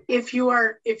parties. If you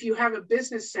have a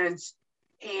business sense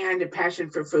and a passion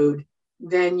for food,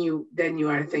 then you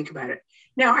ought to think about it.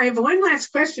 Now, I have one last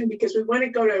question because we want to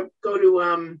go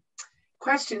to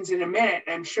questions in a minute.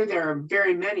 I'm sure there are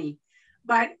very many,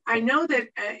 but I know that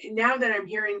now that I'm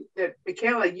hearing that,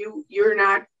 Michela, you're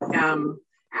not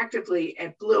actively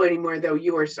at Blue anymore, though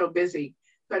you are so busy.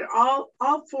 But all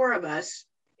four of us,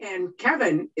 and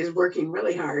Kevin is working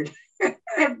really hard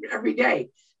every day.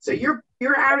 So you're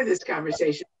out of this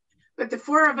conversation. But the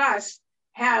four of us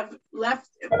have left,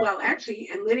 well, actually,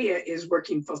 and Lydia is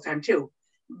working full time too.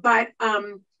 But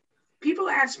people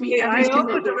ask me. Yeah, I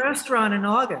opened the restaurant in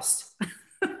August.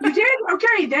 You did?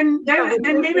 Okay, then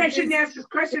maybe I shouldn't ask this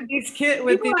question.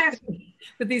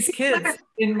 With these kids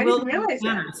in wilderness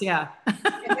centers, yeah.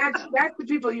 And that's the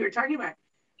people you were talking about.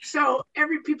 So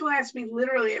people ask me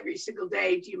literally every single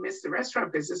day, do you miss the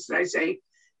restaurant business? And I say,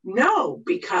 no,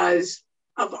 because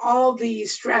of all the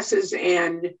stresses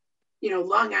and,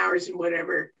 long hours and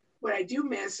whatever. What I do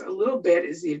miss a little bit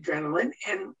is the adrenaline.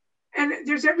 And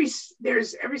there's every so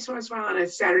once in a while on a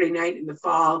Saturday night in the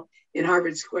fall in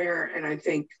Harvard Square. And I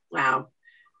think, wow,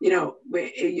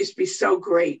 it used to be so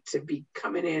great to be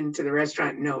coming into the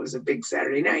restaurant and know it was a big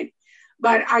Saturday night.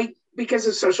 But because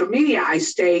of social media, I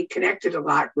stay connected a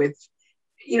lot with,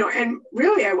 and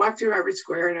really I walk through Harvard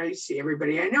Square and I see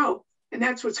everybody I know. And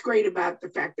that's what's great about the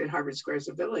fact that Harvard Square is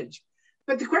a village.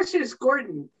 But the question is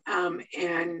Gordon.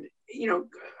 And,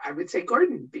 I would say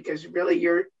Gordon, because really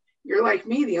you're like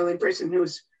me, the only person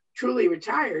who's truly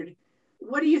retired.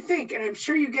 What do you think? And I'm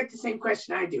sure you get the same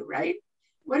question I do, right?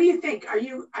 What do you think? Are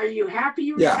you happy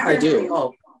you retired? Yeah, I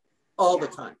do. All the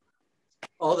time.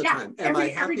 All the time. Am I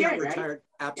happy I'm retired? Right?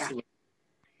 Absolutely.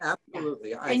 Yeah. Absolutely.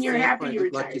 Yeah. And you're happy you're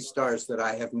retired. Lucky stars that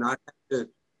I have not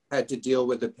had to deal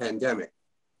with the pandemic.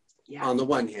 Yeah. On the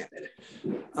one hand,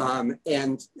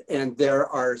 and there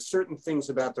are certain things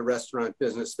about the restaurant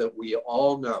business that we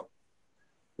all know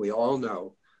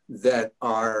that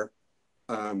are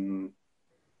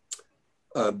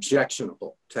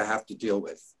objectionable to have to deal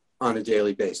with on a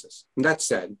daily basis. And that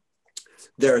said,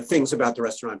 there are things about the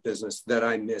restaurant business that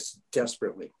I miss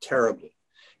desperately, terribly.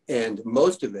 And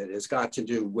most of it has got to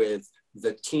do with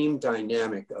the team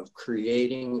dynamic of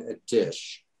creating a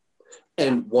dish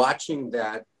and watching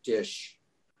that dish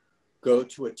go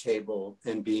to a table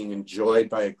and being enjoyed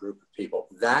by a group of people.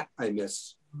 That I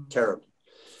miss terribly.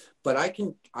 But I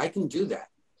can do that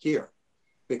here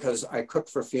because I cook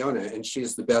for Fiona and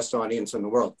she's the best audience in the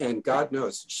world. And God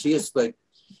knows, she is like,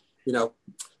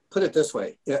 put it this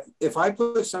way, if I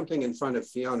put something in front of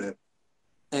Fiona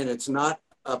and it's not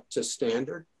up to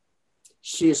standard,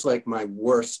 she's like my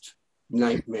worst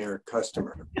nightmare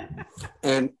customer.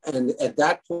 And at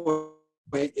that point,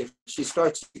 if she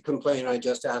starts to complain, I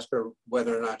just ask her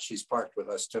whether or not she's parked with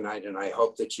us tonight, and I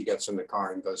hope that she gets in the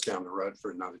car and goes down the road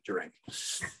for another drink.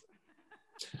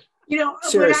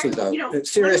 Seriously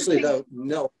though,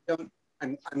 no.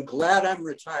 I'm glad I'm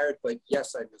retired, but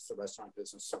yes, I miss the restaurant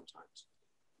business sometimes.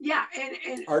 Yeah,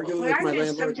 and what I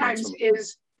miss sometimes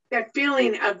is that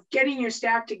feeling of getting your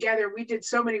staff together. We did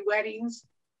so many weddings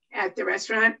at the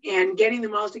restaurant, and getting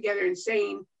them all together and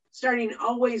starting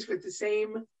always with the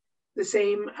same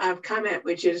comment,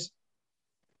 which is,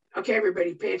 okay,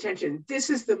 everybody pay attention. This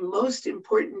is the most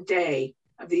important day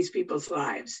of these people's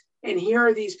lives. And here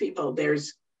are these people.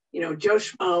 There's, Joe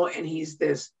Schmo, and he's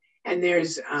this. And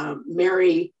there's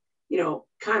Mary,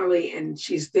 Connolly, and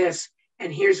she's this.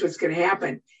 And here's what's going to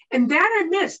happen. And that I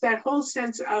miss, that whole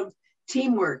sense of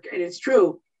teamwork. And it's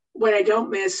true. What I don't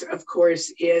miss, of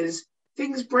course, is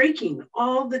things breaking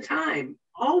all the time,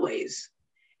 always.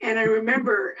 And I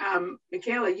remember,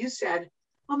 Michela, you said,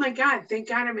 oh my God, thank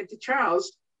God I'm at the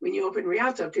Charles when you opened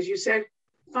Rialto, because you said,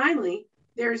 finally,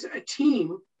 there's a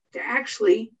team to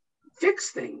actually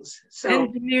fix things. So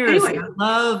engineers, anyway, I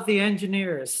love the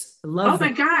engineers. I love them.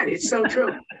 My God, it's so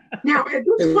true. Now, at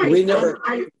this point,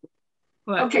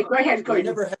 okay, go ahead, Gordon.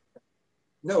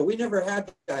 We never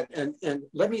had that. And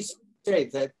let me say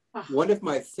that one of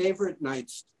my favorite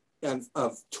nights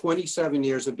of 27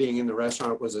 years of being in the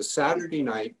restaurant was a Saturday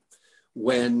night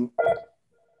when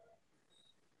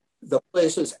the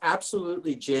place was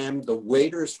absolutely jammed. The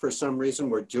waiters, for some reason,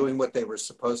 were doing what they were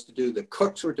supposed to do. The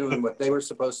cooks were doing what they were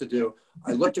supposed to do.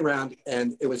 I looked around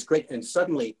and it was great. And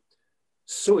suddenly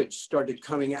sewage started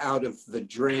coming out of the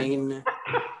drain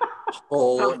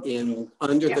hole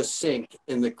under the sink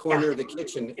in the corner of the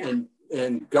kitchen.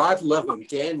 And God love him,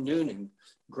 Dan Noonan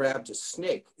grabbed a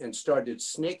snake and started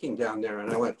snaking down there.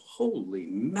 And I went, holy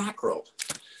mackerel.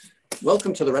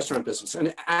 welcome to the restaurant business.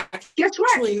 And guess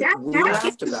what? we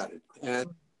laughed about it. And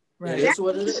Right. it is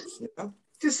what it is. You know?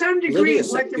 To some degree,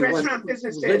 what the restaurant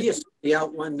business is. Lydia sent me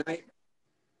out one night.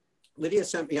 Lydia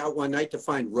sent me out one night to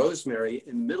find rosemary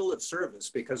in the middle of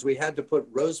service because we had to put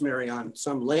rosemary on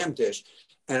some lamb dish.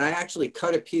 And I actually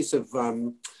cut a piece of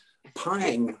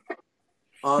pine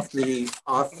off the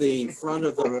front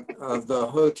of the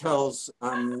hotel's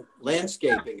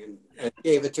landscaping and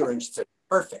gave it to her, and she said,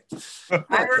 "Perfect."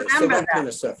 I remember that kind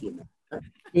of stuff, you know.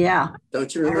 Yeah.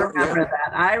 Don't you remember? I remember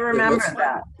that. I remember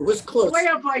that. It was close. Boy,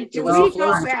 oh boy, do we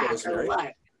go back or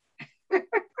what?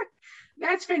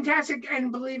 That's fantastic.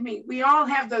 And believe me, we all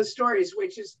have those stories,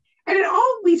 and it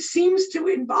always seems to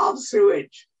involve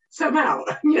sewage somehow,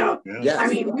 you know. Yes. I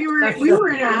mean, we were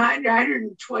in a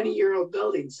 120-year-old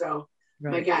building, so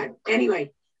right. My God.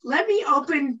 Anyway, let me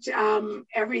open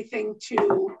everything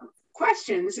to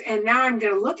questions. And now I'm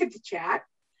going to look at the chat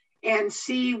and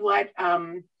see what,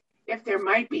 if there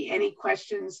might be any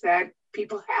questions that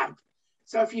people have.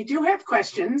 So if you do have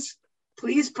questions,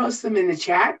 please post them in the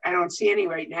chat. I don't see any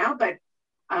right now, but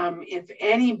if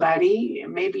anybody,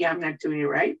 maybe I'm not doing it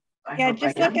right. Yeah,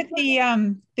 just look at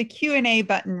the Q&A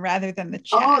button rather than the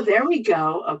chat. Oh, there we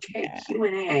go. Okay, yeah.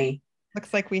 Q&A.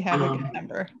 Looks like we have a good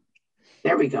number.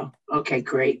 There we go. Okay,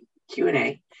 great.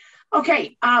 Q&A.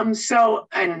 Okay, so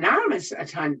an anonymous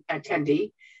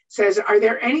attendee says, are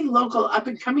there any local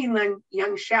up-and-coming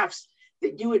young chefs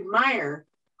that you admire?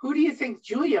 Who do you think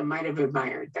Julia might have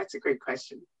admired? That's a great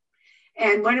question.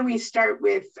 And why don't we start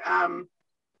with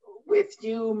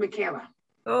you, Michaela?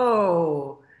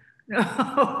 Oh,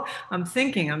 no, I'm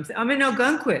thinking. I'm in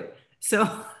Algonquin.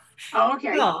 So, oh,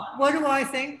 okay. Well, what do I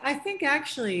think? I think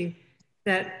actually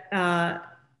that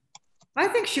I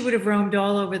think she would have roamed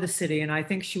all over the city, and I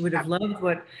think she would have loved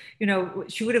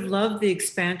she would have loved the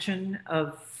expansion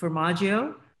of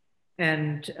Formaggio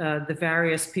and the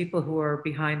various people who are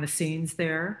behind the scenes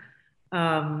there.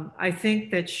 I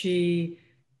think that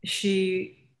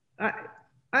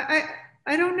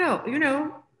I don't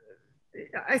know,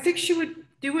 I think she would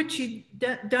do what she'd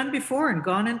done before and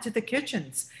gone into the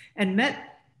kitchens and met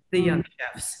the young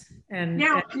chefs. And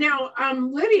now,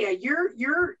 Lydia,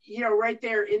 you're right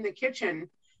there in the kitchen.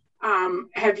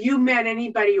 Have you met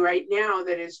anybody right now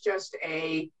that is just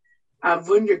a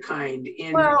wunderkind?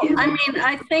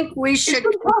 I think we should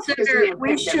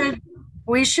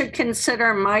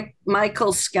consider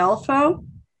Michael Scalfo.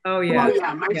 Oh yeah. Oh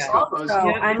yeah, Mike Scalfo.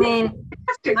 So, I mean,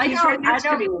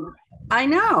 I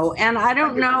know, and I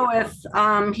don't know if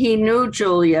he knew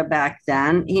Julia back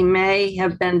then. He may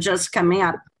have been just coming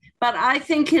up. But I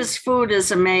think his food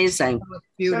is amazing.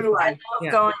 So do I.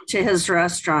 love going to his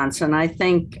restaurants, and I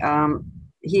think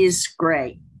he's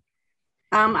great.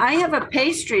 I have a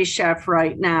pastry chef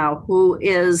right now who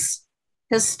is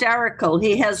hysterical.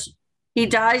 He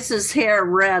dyes his hair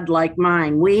red like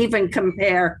mine. We even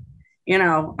compare,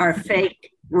 our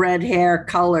fake red hair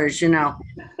colors,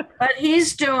 But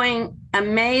he's doing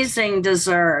amazing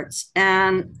desserts.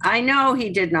 And I know he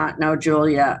did not know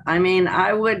Julia. I mean,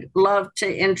 I would love to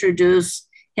introduce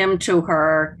him to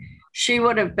her. She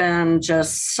would have been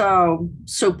just so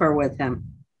super with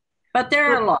him. But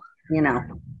there are a lot,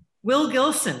 Will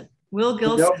Gilson.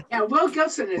 Yeah, Will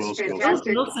Gilson is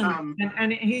fantastic.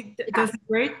 And he does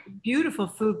great, beautiful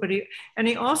food, but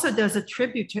he also does a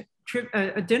tribute to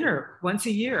a dinner once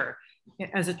a year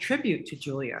as a tribute to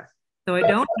Julia. So I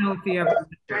don't know if he ever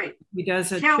he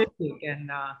does a tribute.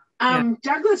 And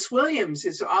Douglas Williams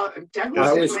is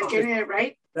Douglas. Am I getting it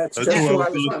right? That's what I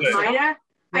was going to say. Maida,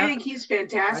 I think he's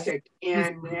fantastic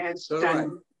and has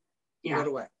done. Yeah. By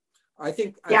the way, I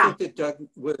think that Doug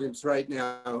Williams right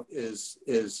now is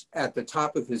at the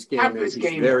top of his game. He's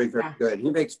very, very good.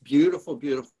 He makes beautiful,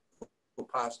 beautiful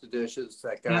pasta dishes.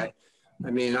 That guy. Yeah. I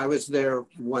mean, I was there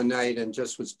one night and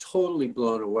just was totally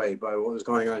blown away by what was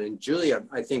going on. And Julia,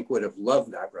 I think, would have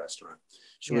loved that restaurant.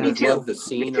 She would have loved the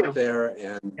scene up there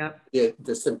and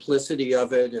the simplicity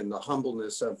of it and the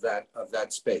humbleness of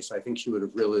that space. I think she would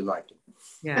have really liked it.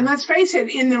 Yeah. And let's face it,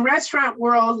 in the restaurant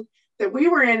world that we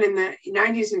were in the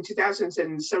 90s and 2000s,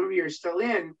 and some of you are still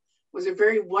in, was a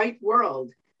very white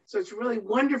world. So it's really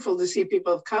wonderful to see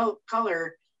people of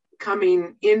color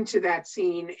coming into that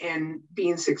scene and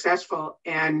being successful.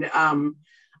 And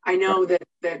I know that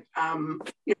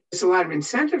there's a lot of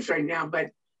incentives right now,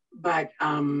 but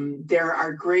there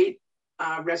are great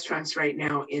restaurants right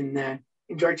now in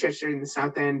Dorchester in the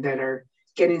South End that are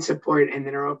getting support and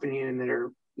that are opening and that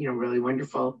are really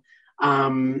wonderful.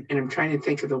 And I'm trying to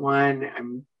think of the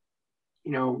one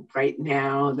right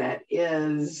now that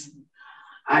is,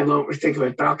 I won't think of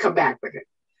it, but I'll come back with it.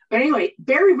 But anyway,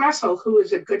 Barry Russell, who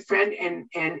is a good friend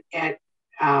and at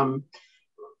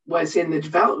was in the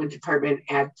development department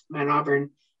at Mount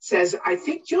Auburn, says, I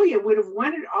think Julia would have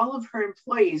wanted all of her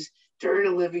employees to earn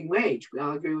a living wage. We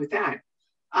all agree with that.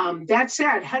 That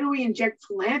said, how do we inject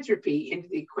philanthropy into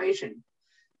the equation?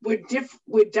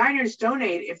 Would diners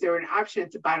donate if there were an option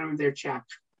at the bottom of their check?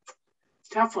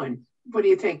 Tough one. What do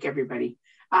you think, everybody?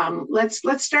 Let's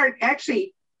start.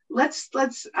 Actually, let's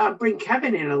bring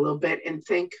Kevin in a little bit and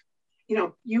think. You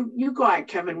know, you go out,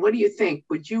 Kevin. What do you think?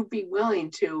 Would you be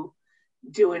willing to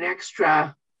do an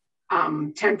extra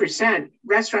 10%?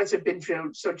 Restaurants have been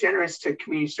so generous to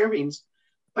community servings,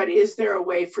 but is there a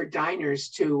way for diners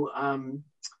to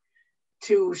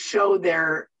show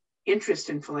their interest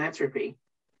in philanthropy?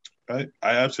 I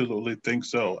absolutely think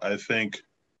so. I think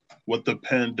what the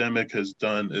pandemic has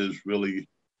done is really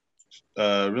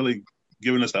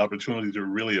given us the opportunity to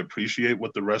really appreciate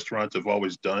what the restaurants have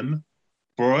always done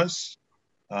for us,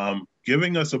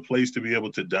 giving us a place to be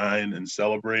able to dine and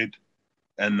celebrate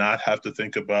and not have to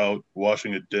think about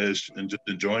washing a dish and just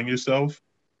enjoying yourself.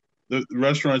 The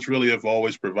restaurants really have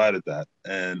always provided that.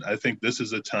 And I think this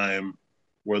is a time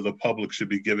where the public should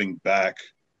be giving back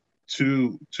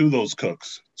to those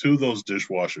cooks, to those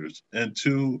dishwashers, and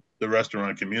to the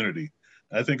restaurant community.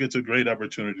 I think it's a great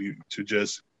opportunity to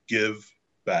just give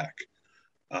back.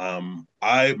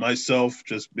 I myself,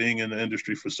 just being in the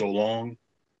industry for so long,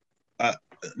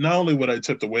 not only would I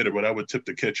tip the waiter, but I would tip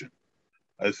the kitchen.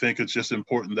 I think it's just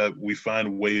important that we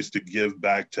find ways to give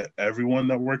back to everyone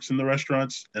that works in the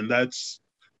restaurants, and that's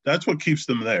what keeps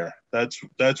them there. That's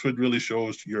what really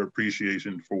shows your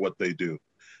appreciation for what they do.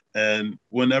 And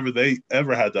whenever they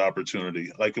ever had the opportunity,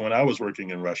 like when I was working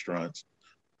in restaurants,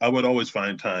 I would always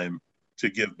find time to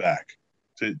give back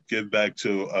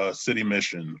to a city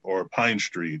mission or Pine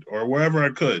Street or wherever I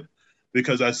could,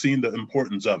 because I've seen the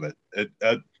importance of it.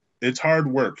 It's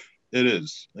hard work. It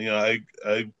is. You know,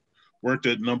 I worked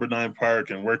at Number 9 Park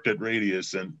and worked at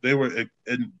Radius, and they were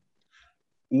in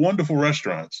wonderful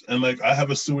restaurants. And like, I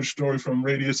have a sewage story from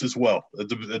Radius as well at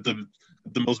the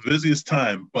most busiest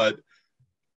time, but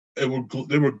they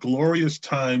were glorious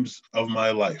times of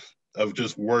my life of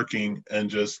just working and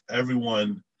just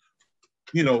everyone,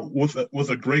 you know, with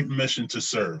a great mission to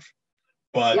serve.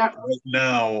 But right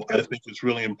now, I think it's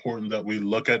really important that we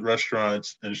look at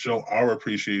restaurants and show our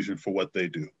appreciation for what they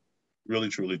do. Really,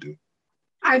 truly do.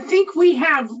 I think we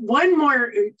have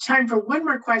time for one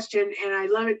more question, and I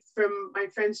love it from my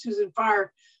friend Susan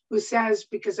Farr, who says,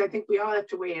 because I think we all have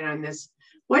to weigh in on this,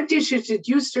 what dishes did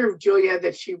you serve Julia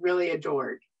that she really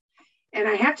adored? And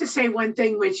I have to say one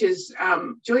thing, which is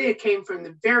Julia came from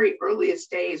the very earliest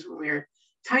days when we were a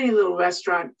tiny little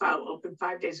restaurant, open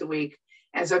 5 days a week,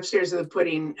 as Upstairs of the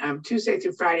Pudding, Tuesday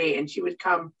through Friday, and she would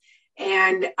come,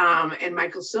 and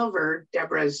Michael Silver,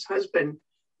 Deborah's husband,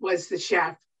 was the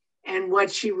chef. And what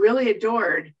she really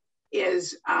adored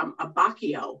is a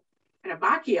bacchio. And a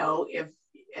bacchio,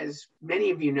 as many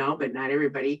of you know, but not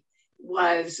everybody,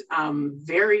 was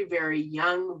very, very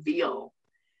young veal.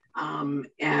 And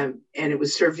it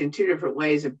was served in 2 different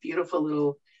ways, a beautiful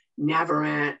little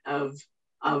navarette of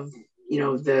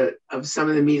some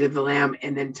of the meat of the lamb,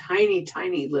 and then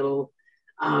tiny little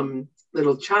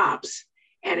chops.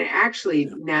 And it actually,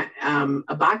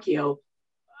 a bacchio,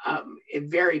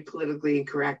 very politically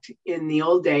incorrect. In the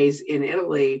old days in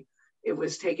Italy, it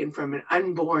was taken from an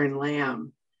unborn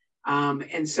lamb.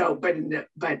 And so,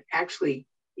 but actually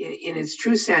in its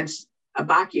true sense, a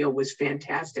bacchio was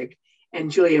fantastic. And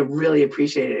Julia really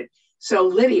appreciated it. So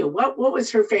Lydia, what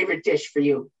was her favorite dish for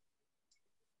you?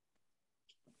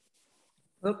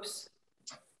 Oops.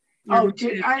 Oh,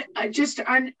 just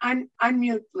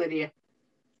unmute Lydia.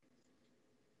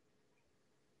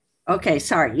 Okay,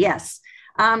 sorry, yes.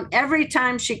 Every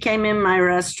time she came in my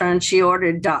restaurant, she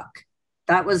ordered duck.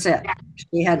 That was it. Yeah.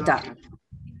 She had duck.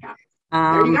 Yeah.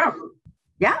 There you go.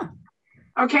 Yeah.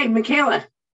 Okay, Michaela.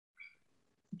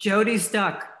 Jody's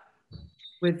duck.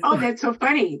 That's so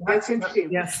funny. That's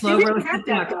interesting. Yeah, slow roasted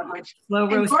duck. Slow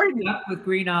roasted duck with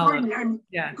green olive.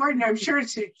 Gordon, I'm sure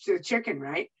it's the chicken,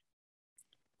 right?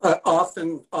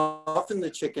 Often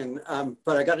the chicken,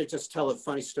 but I got to just tell a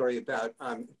funny story about,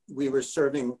 we were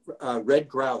serving red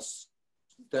grouse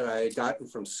that I had gotten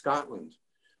from Scotland.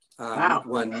 Wow.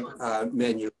 One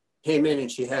menu came in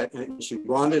and she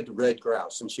wanted red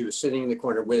grouse, and she was sitting in the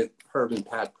corner with Herb and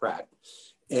Pat Pratt.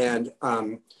 And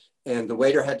the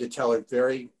waiter had to tell her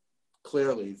very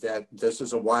clearly that this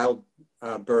is a wild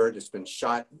bird. It's been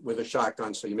shot with a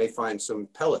shotgun, so you may find some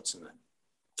pellets in it.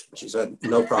 She said,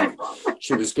 no problem.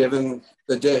 She was given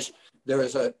the dish. There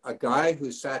was a guy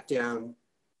who sat down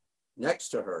next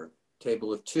to her,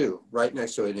 table of 2, right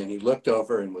next to it, and he looked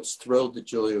over and was thrilled that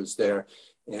Julia was there.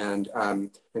 And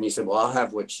he said, well, I'll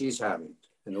have what she's having.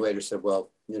 And the waiter said,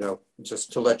 well, you know,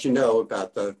 just to let you know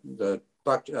about the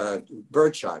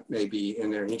bird shot maybe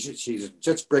in there. And she's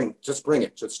just bring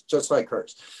it, just like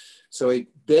hers. So he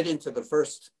bit into the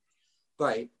first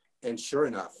bite, and sure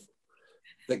enough,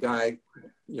 the guy,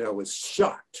 you know, was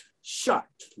shocked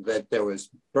that there was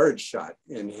bird shot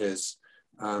in his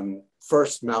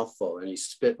first mouthful, and he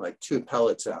spit like 2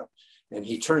 pellets out. And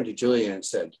he turned to Julia and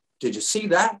said, "Did you see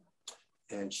that?"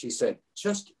 And she said,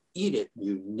 "Just eat it,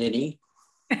 you ninny."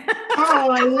 Oh,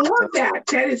 I love that.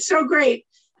 That is so great.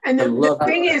 And the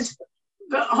thing is,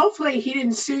 hopefully he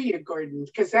didn't sue you, Gordon,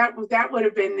 because that would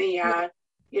have been the,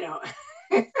 you know,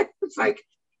 it's like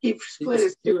he split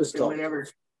his tooth or whatever.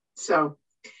 So,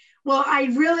 well, I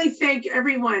really thank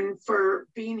everyone for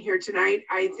being here tonight.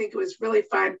 I think it was really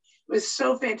fun. It was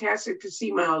so fantastic to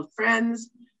see my old friends,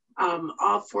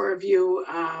 all 4 of you.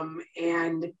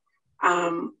 And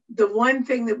the one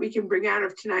thing that we can bring out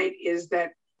of tonight is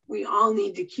that we all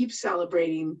need to keep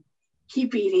celebrating,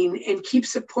 keep eating, and keep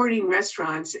supporting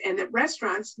restaurants, and that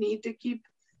restaurants need to keep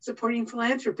supporting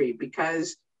philanthropy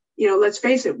because, you know, let's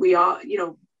face it, we all, you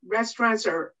know, restaurants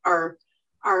are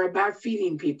about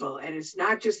feeding people, and it's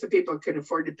not just the people who can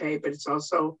afford to pay, but it's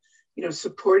also, you know,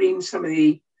 supporting some of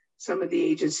the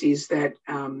agencies that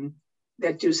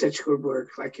that do such good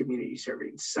work like community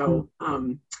serving. So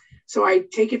so I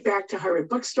take it back to Harvard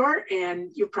Bookstore,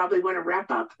 and you probably want to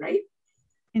wrap up, right?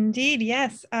 Indeed,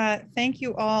 yes. Thank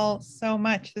you all so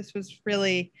much. This was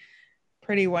really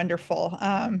pretty wonderful.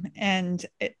 And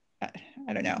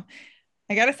I don't know,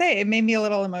 I gotta say, it made me a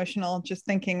little emotional just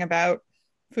thinking about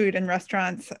food and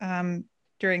restaurants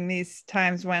during these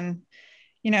times when,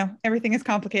 you know, everything is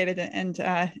complicated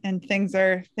and things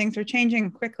are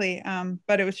changing quickly.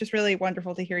 But it was just really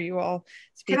wonderful to hear you all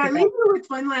speak. Can I leave you with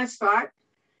one last thought?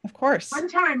 Of course. One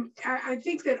time, I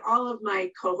think that all of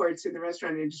my cohorts in the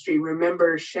restaurant industry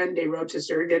remember Chaîne de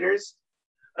Rôtisseurs dinners.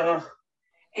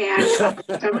 And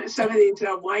some of these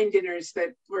wine dinners that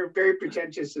were very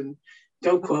pretentious, and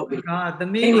don't quote me. God,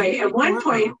 anyway, at one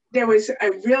point, there was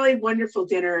a really wonderful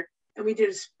dinner, and we did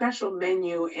a special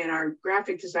menu, and our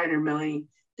graphic designer, Melanie,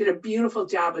 did a beautiful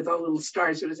job with all the little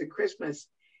stars. It was at Christmas.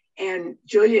 And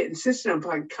Julia insisted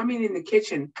upon coming in the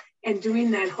kitchen and doing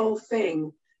that whole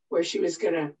thing where she was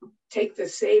going to take the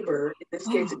saber, in this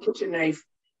case, a kitchen knife,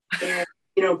 and,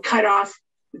 you know, cut off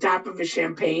the top of a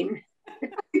champagne.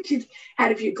 She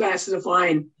had a few glasses of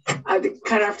wine,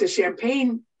 cut off the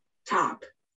champagne top,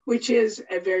 which is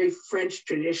a very French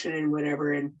tradition and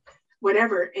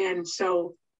whatever. And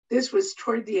so this was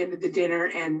toward the end of the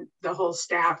dinner, and the whole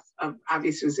staff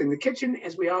obviously was in the kitchen.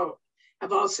 As we all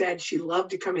have all said, she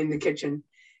loved to come in the kitchen.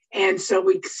 And so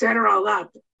we set her all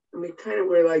up, and we kind of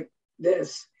were like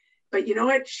this. But you know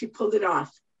what? She pulled it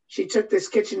off. She took this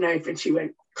kitchen knife and she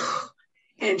went,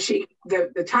 and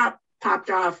the top popped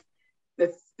off.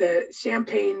 The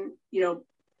champagne, you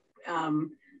know,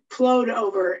 flowed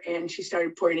over, and she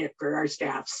started pouring it for our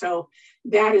staff. So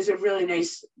that is a really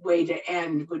nice way to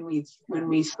end when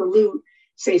we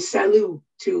say salut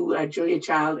to Julia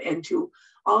Child and to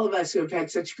all of us who have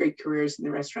had such great careers in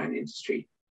the restaurant industry.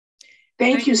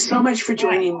 Thank you so much for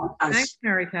joining us. Thanks,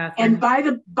 MARY-CATHERINE. And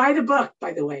buy the book,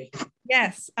 by the way.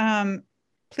 Yes,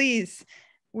 please.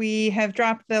 We have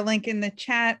dropped the link in the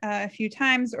chat a few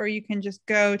times, or you can just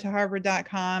go to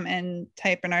harvard.com and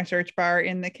type in our search bar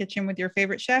 "in the kitchen with your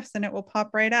favorite chefs" and it will pop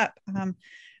right up.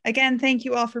 Again, thank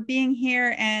you all for being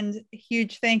here, and a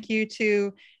huge thank you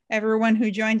to everyone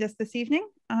who joined us this evening.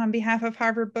 On behalf of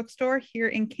Harvard Bookstore here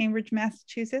in Cambridge,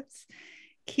 Massachusetts,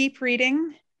 keep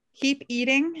reading, keep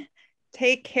eating,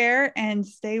 take care, and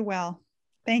stay well.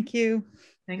 Thank you.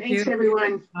 Thanks,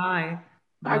 everyone. Bye.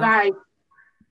 Bye-bye.